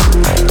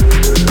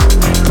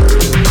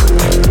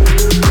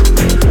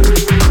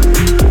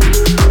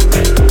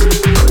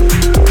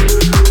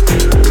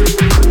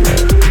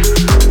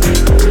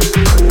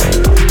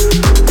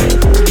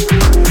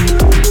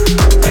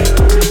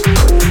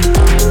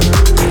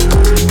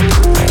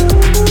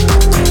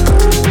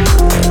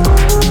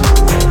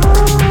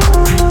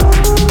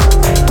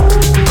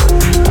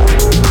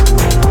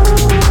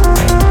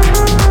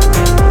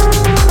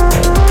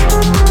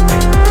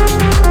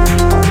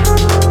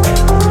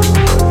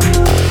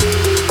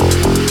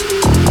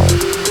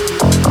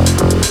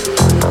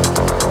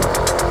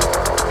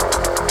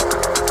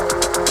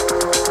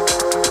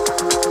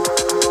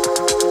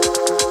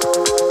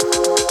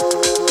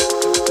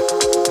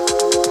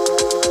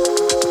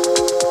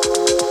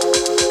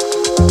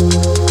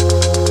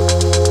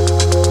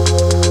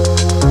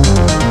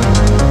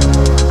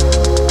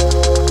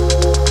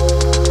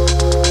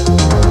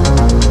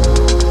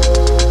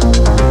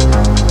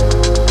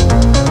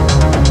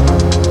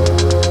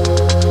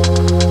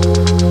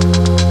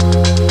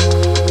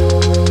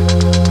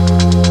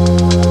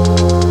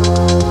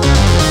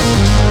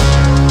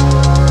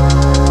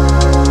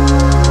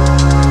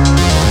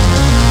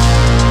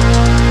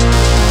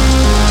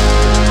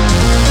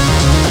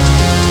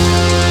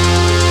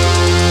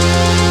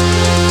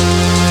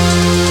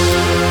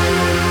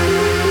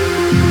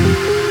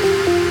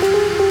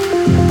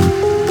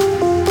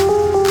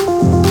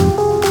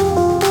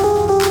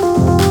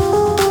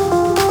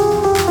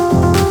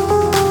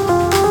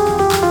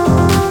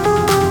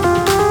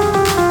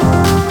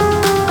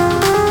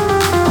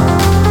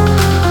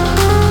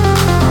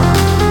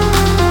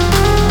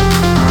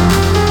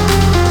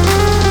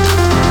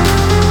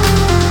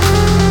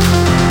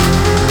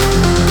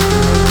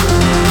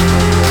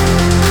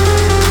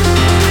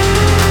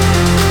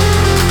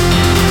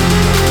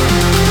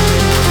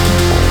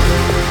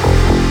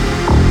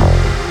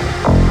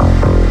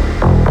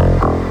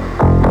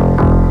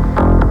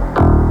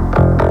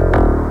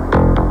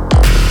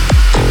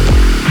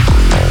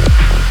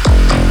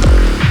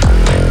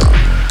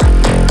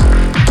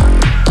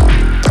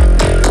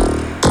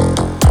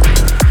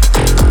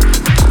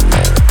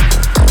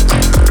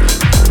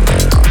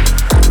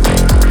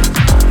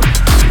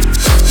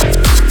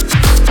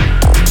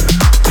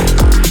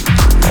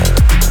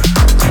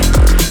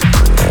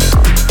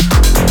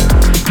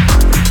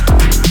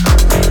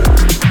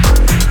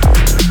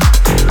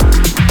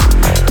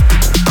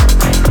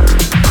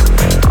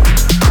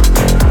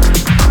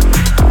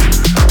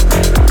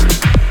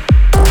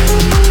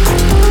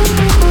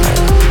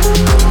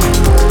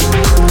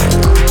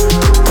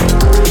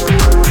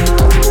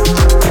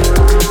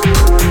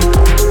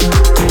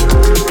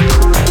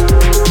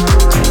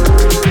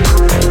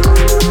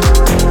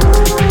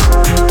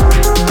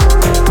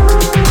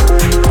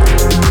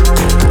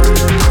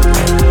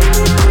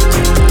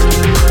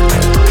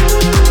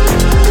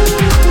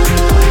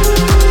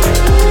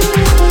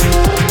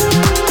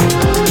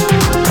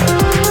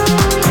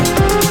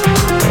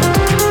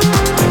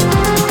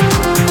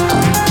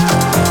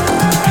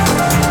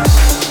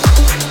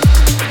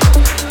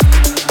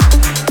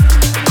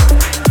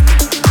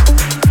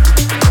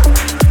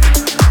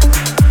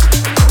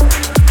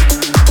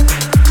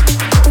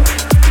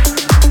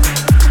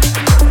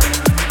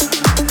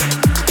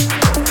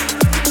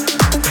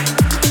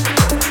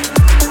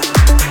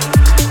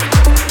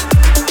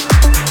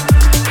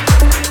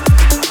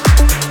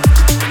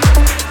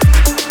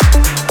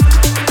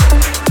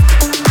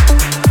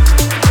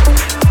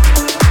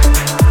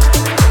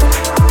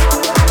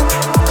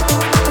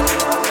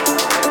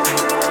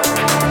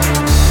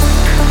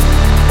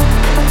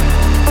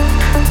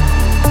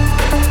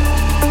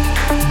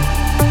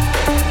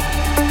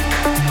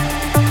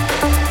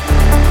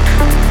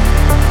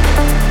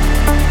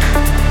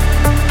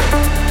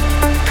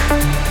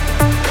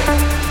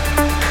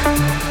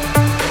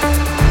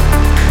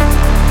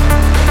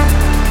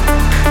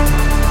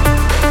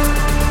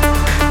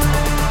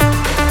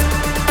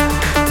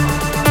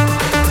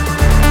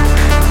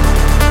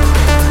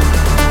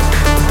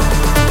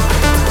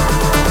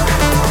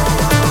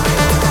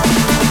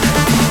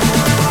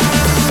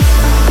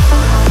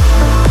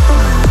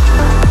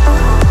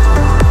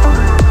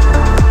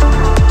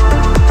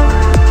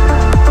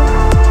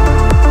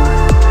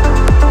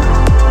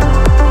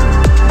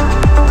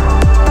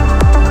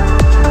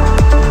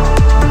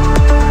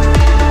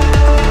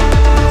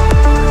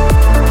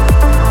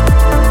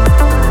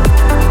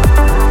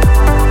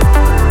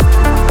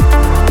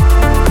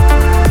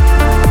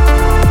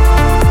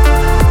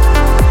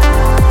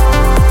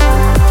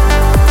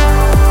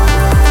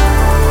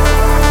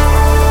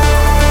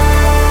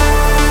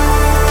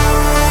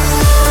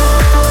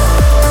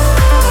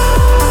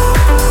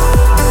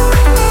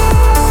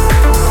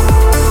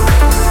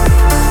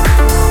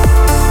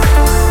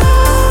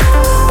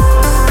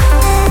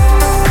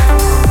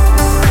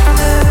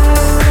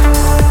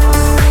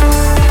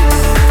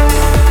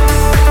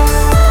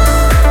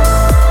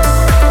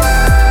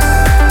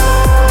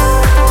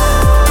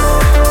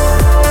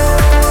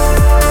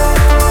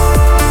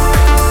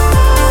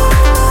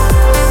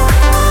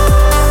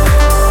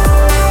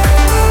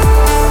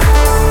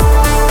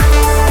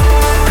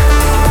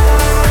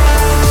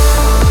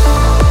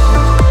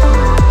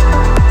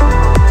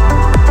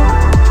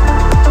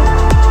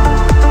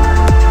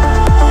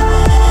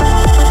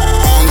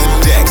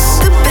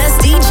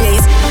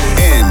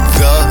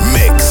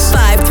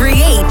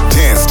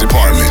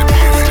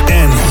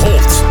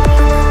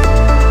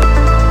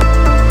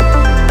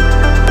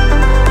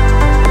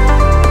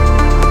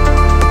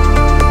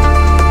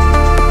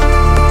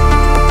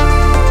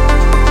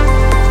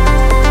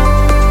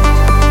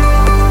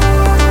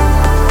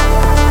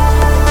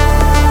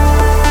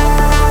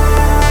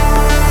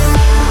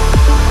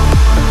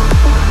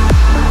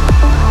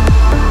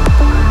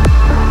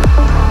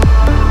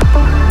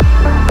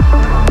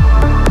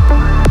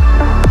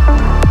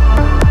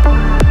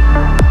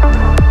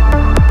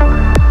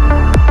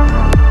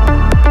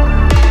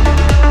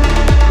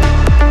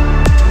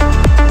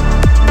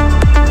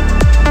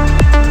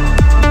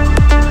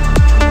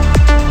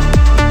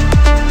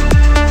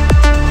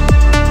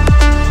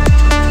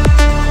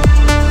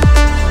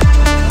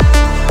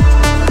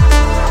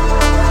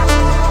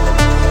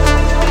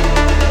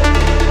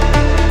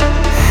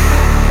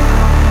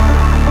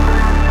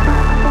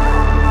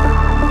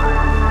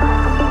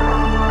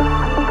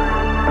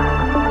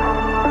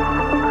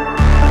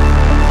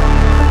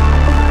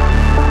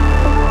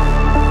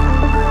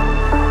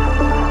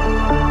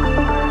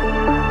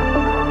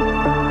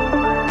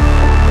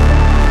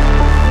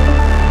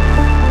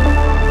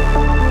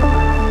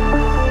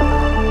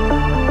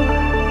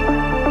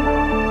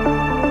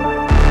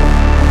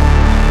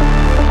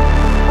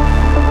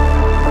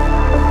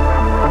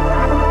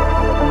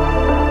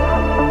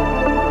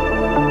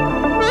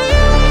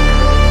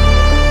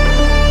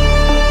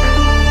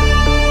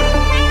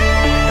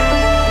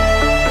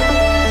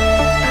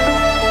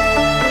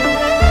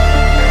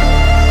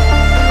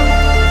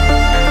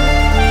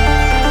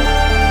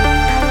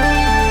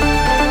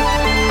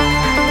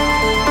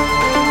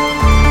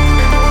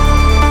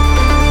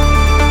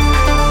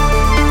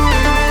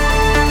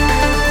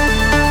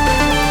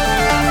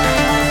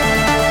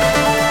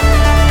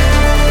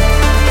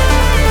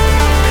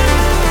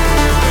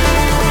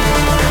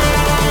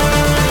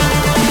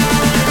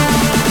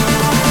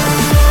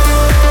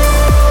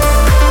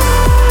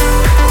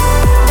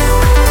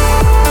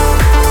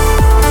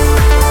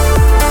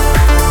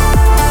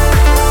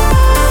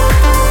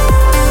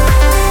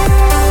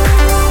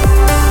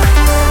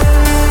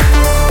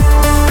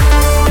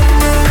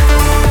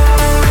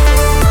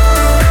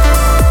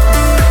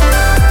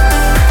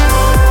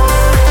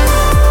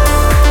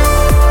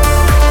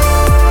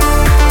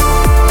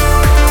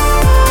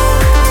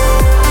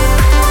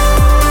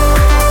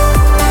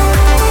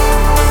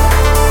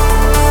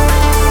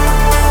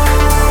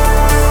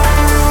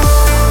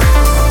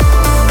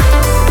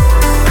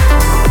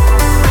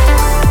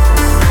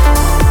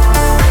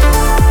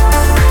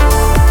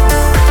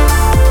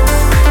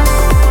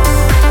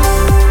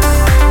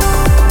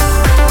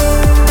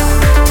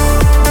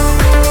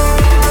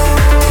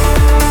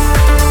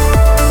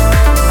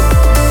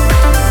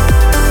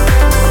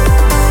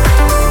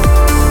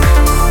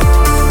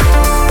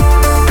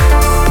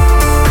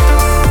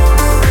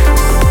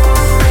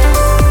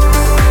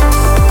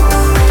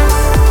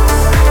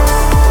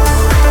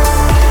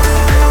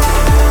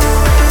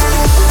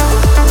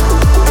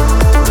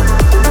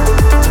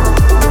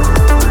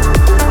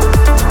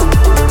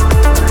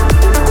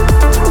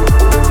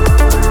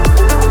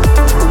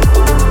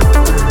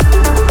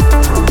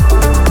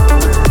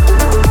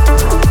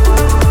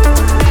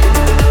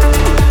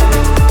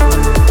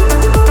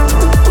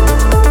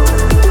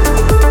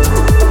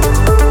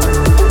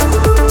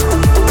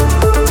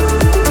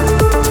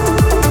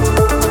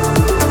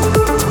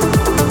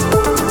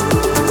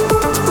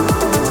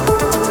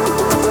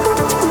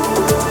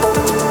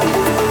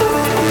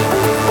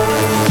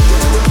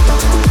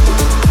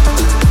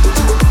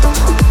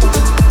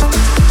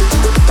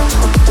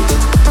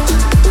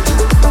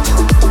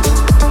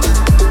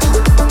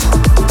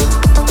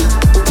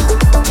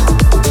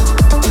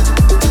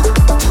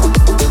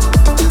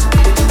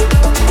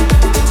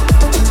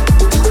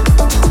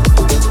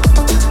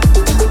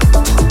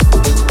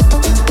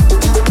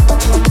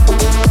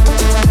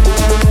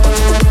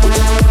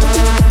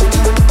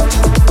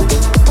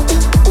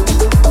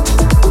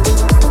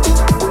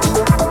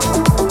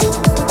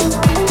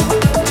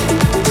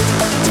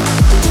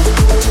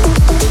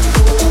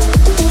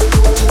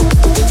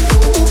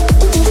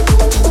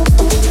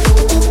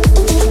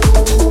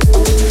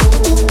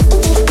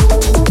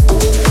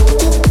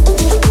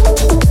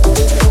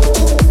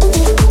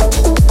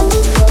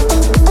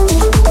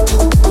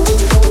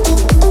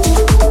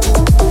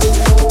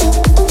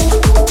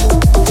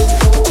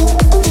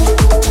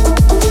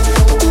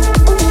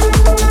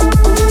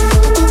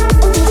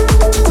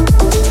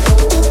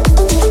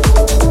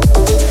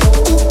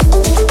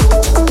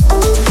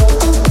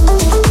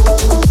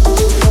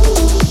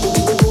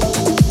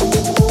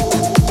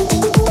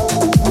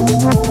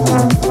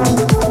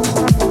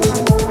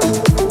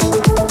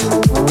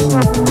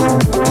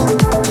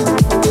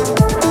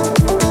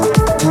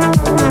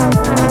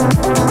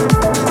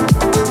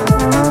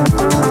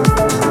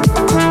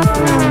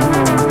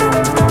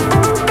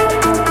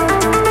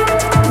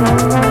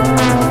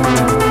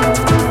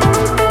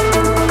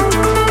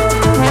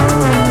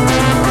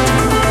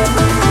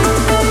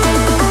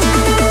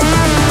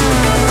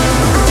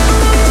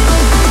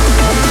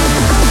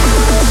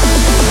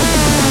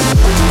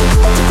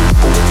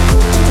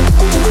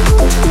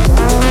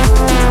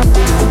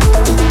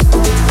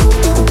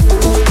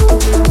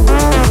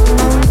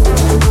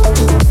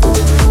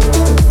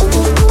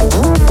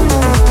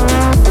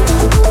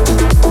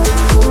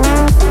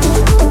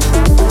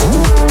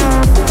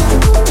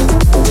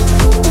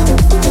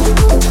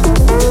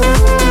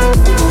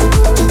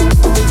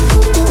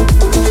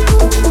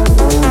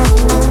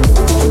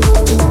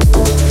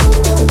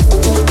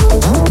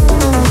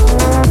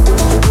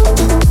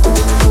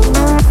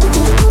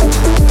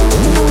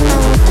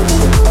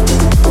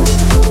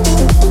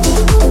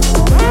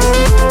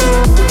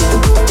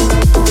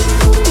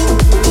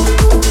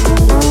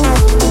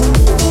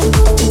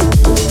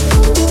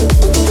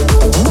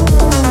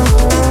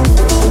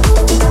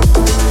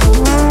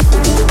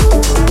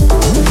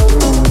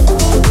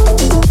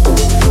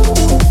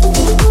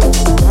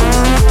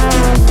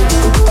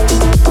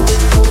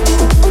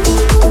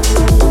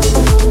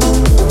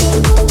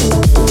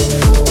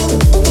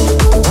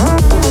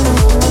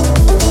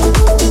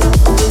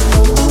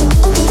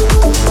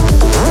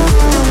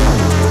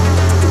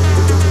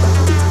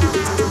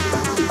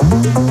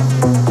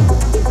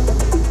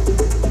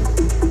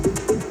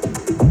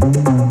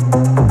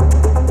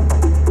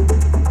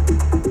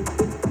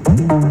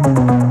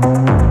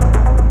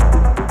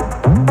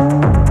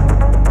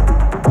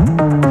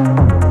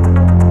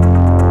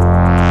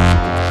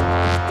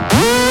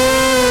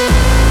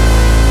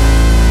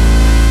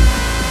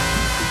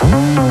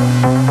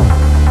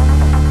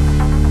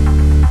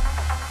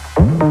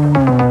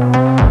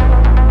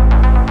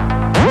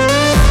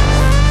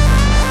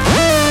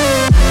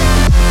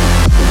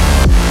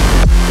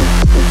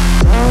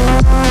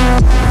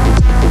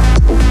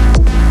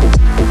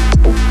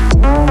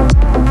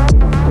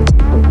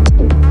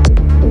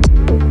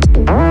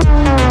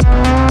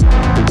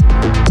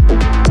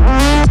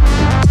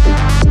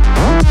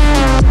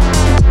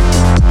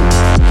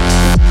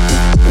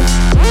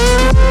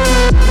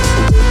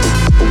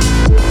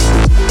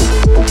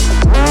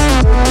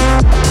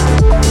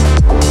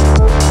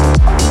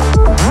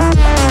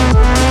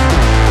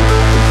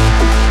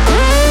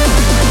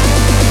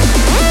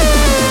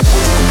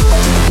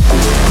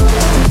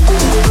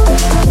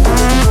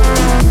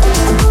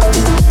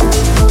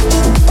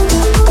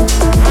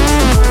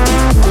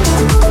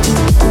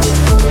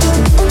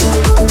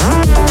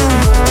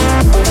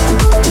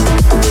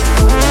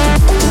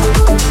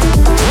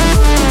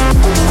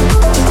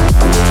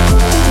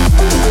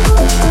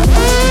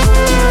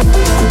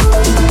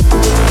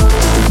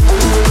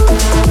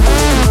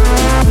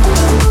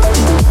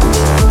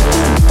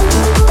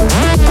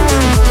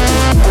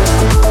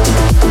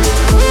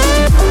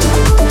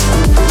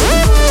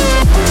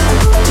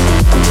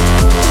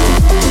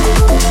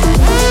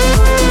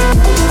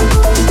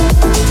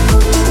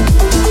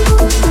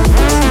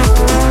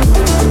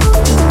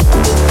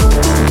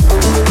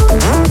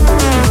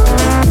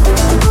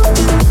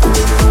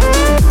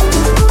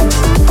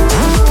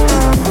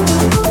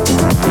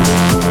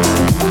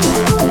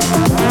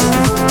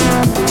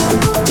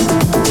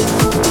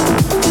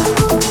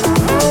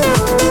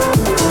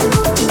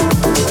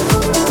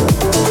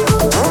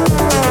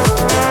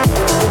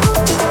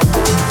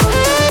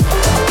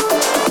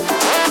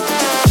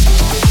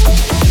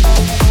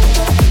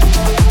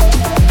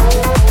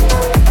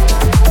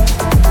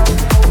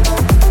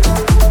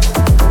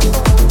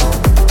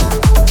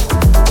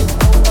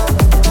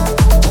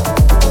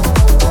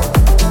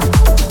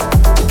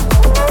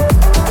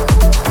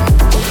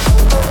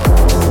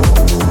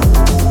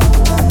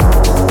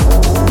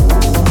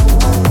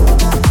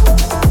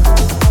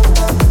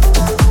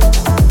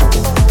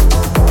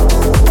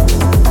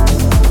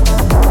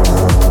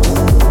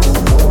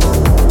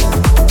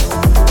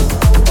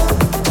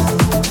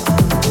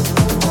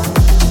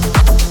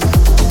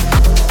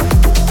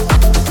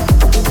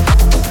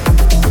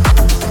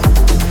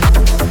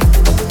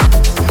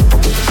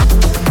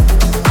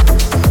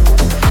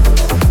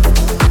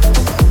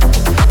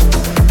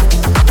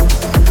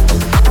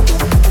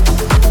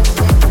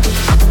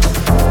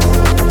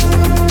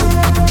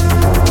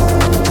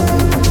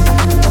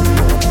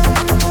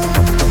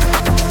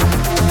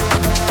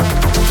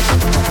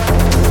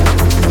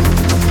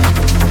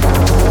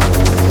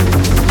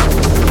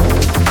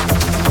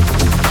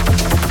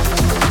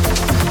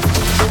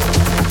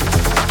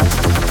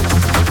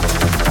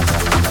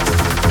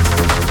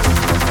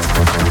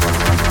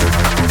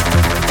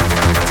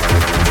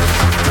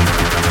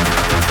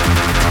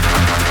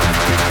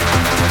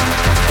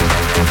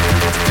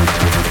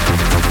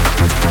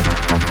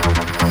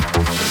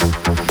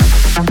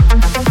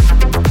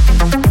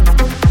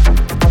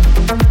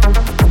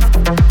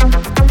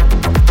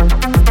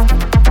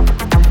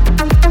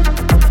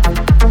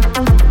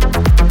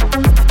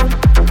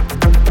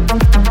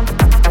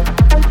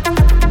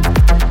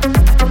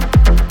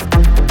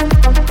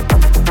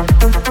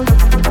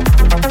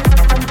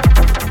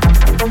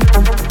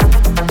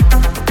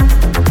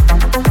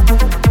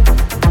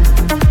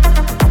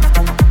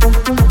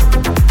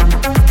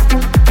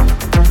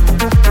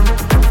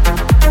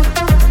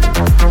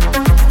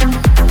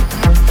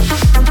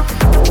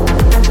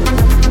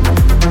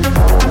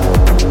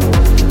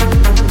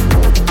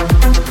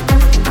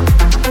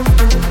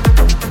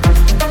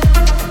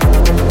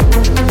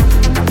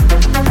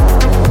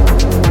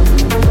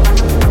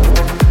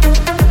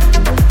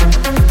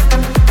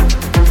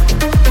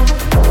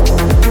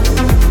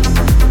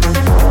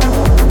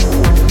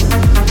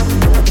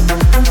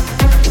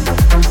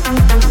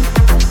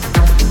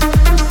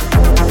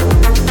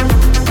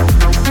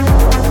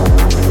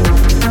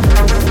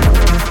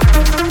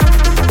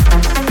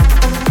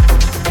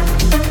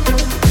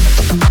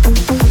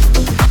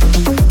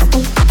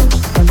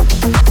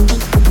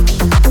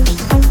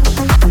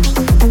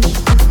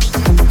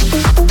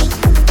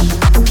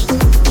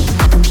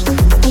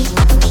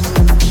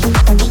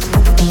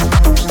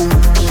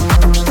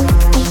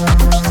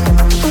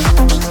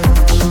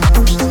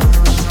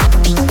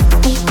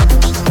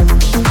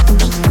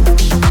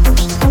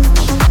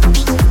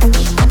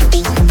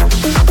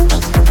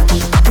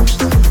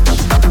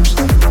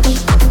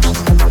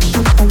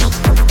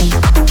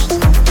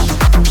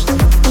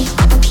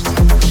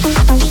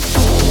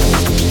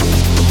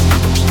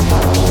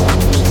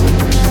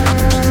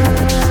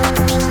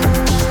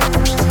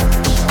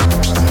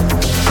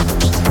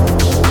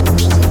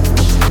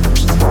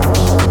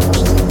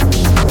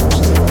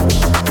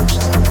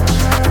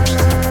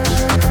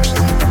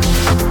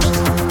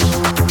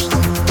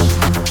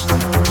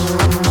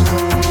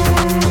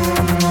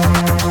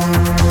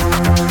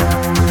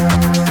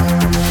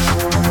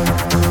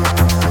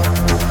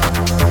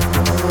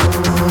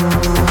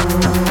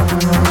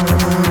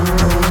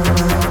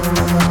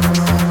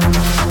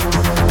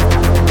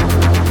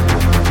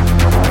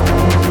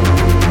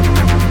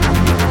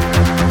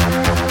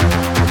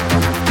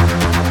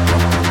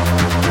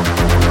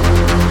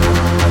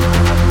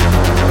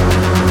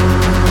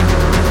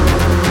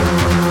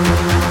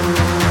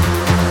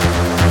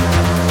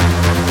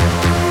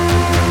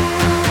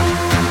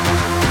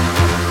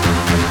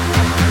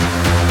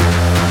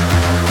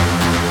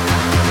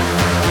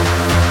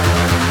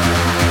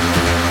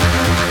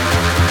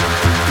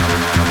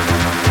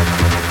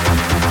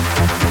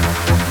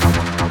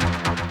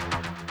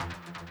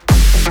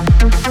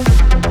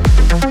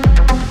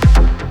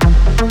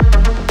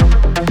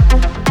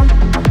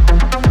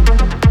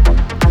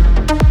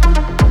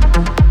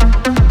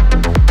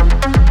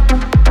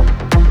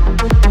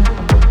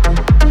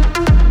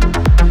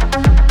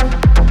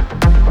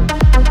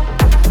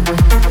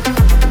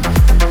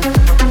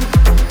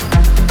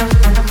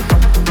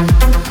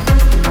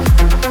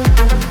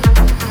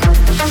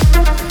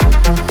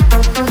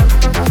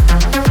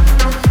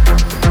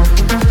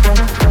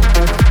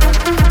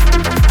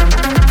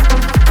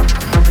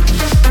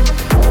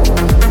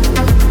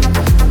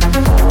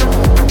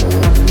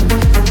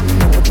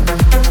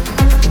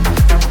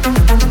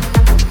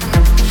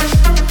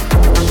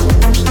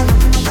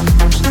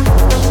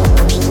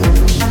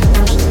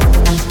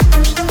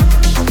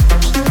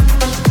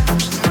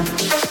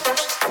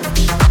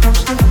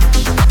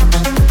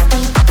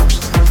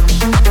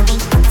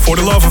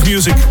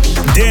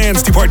 music.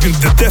 Dance Department,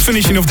 the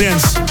definition of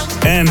dance.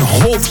 And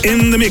Holtt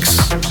in the mix.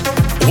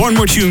 One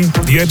more tune,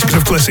 the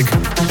Adjective Classic.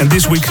 And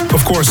this week,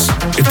 of course,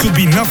 it could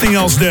be nothing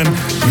else than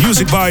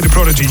music by The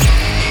Prodigy.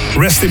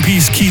 Rest in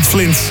peace, Keith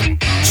Flint.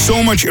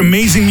 So much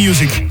amazing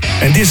music.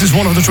 And this is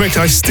one of the tracks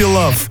I still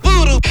love.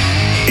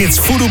 It's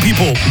Voodoo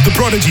People, The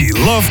Prodigy,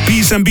 Love,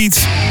 Peace and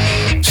Beats.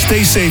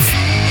 Stay safe.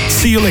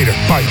 See you later.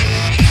 Bye.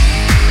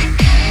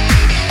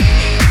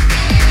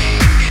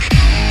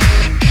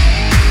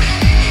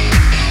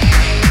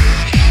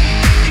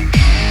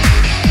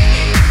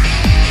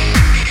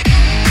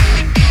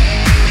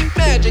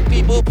 Magic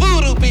people,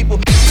 voodoo people.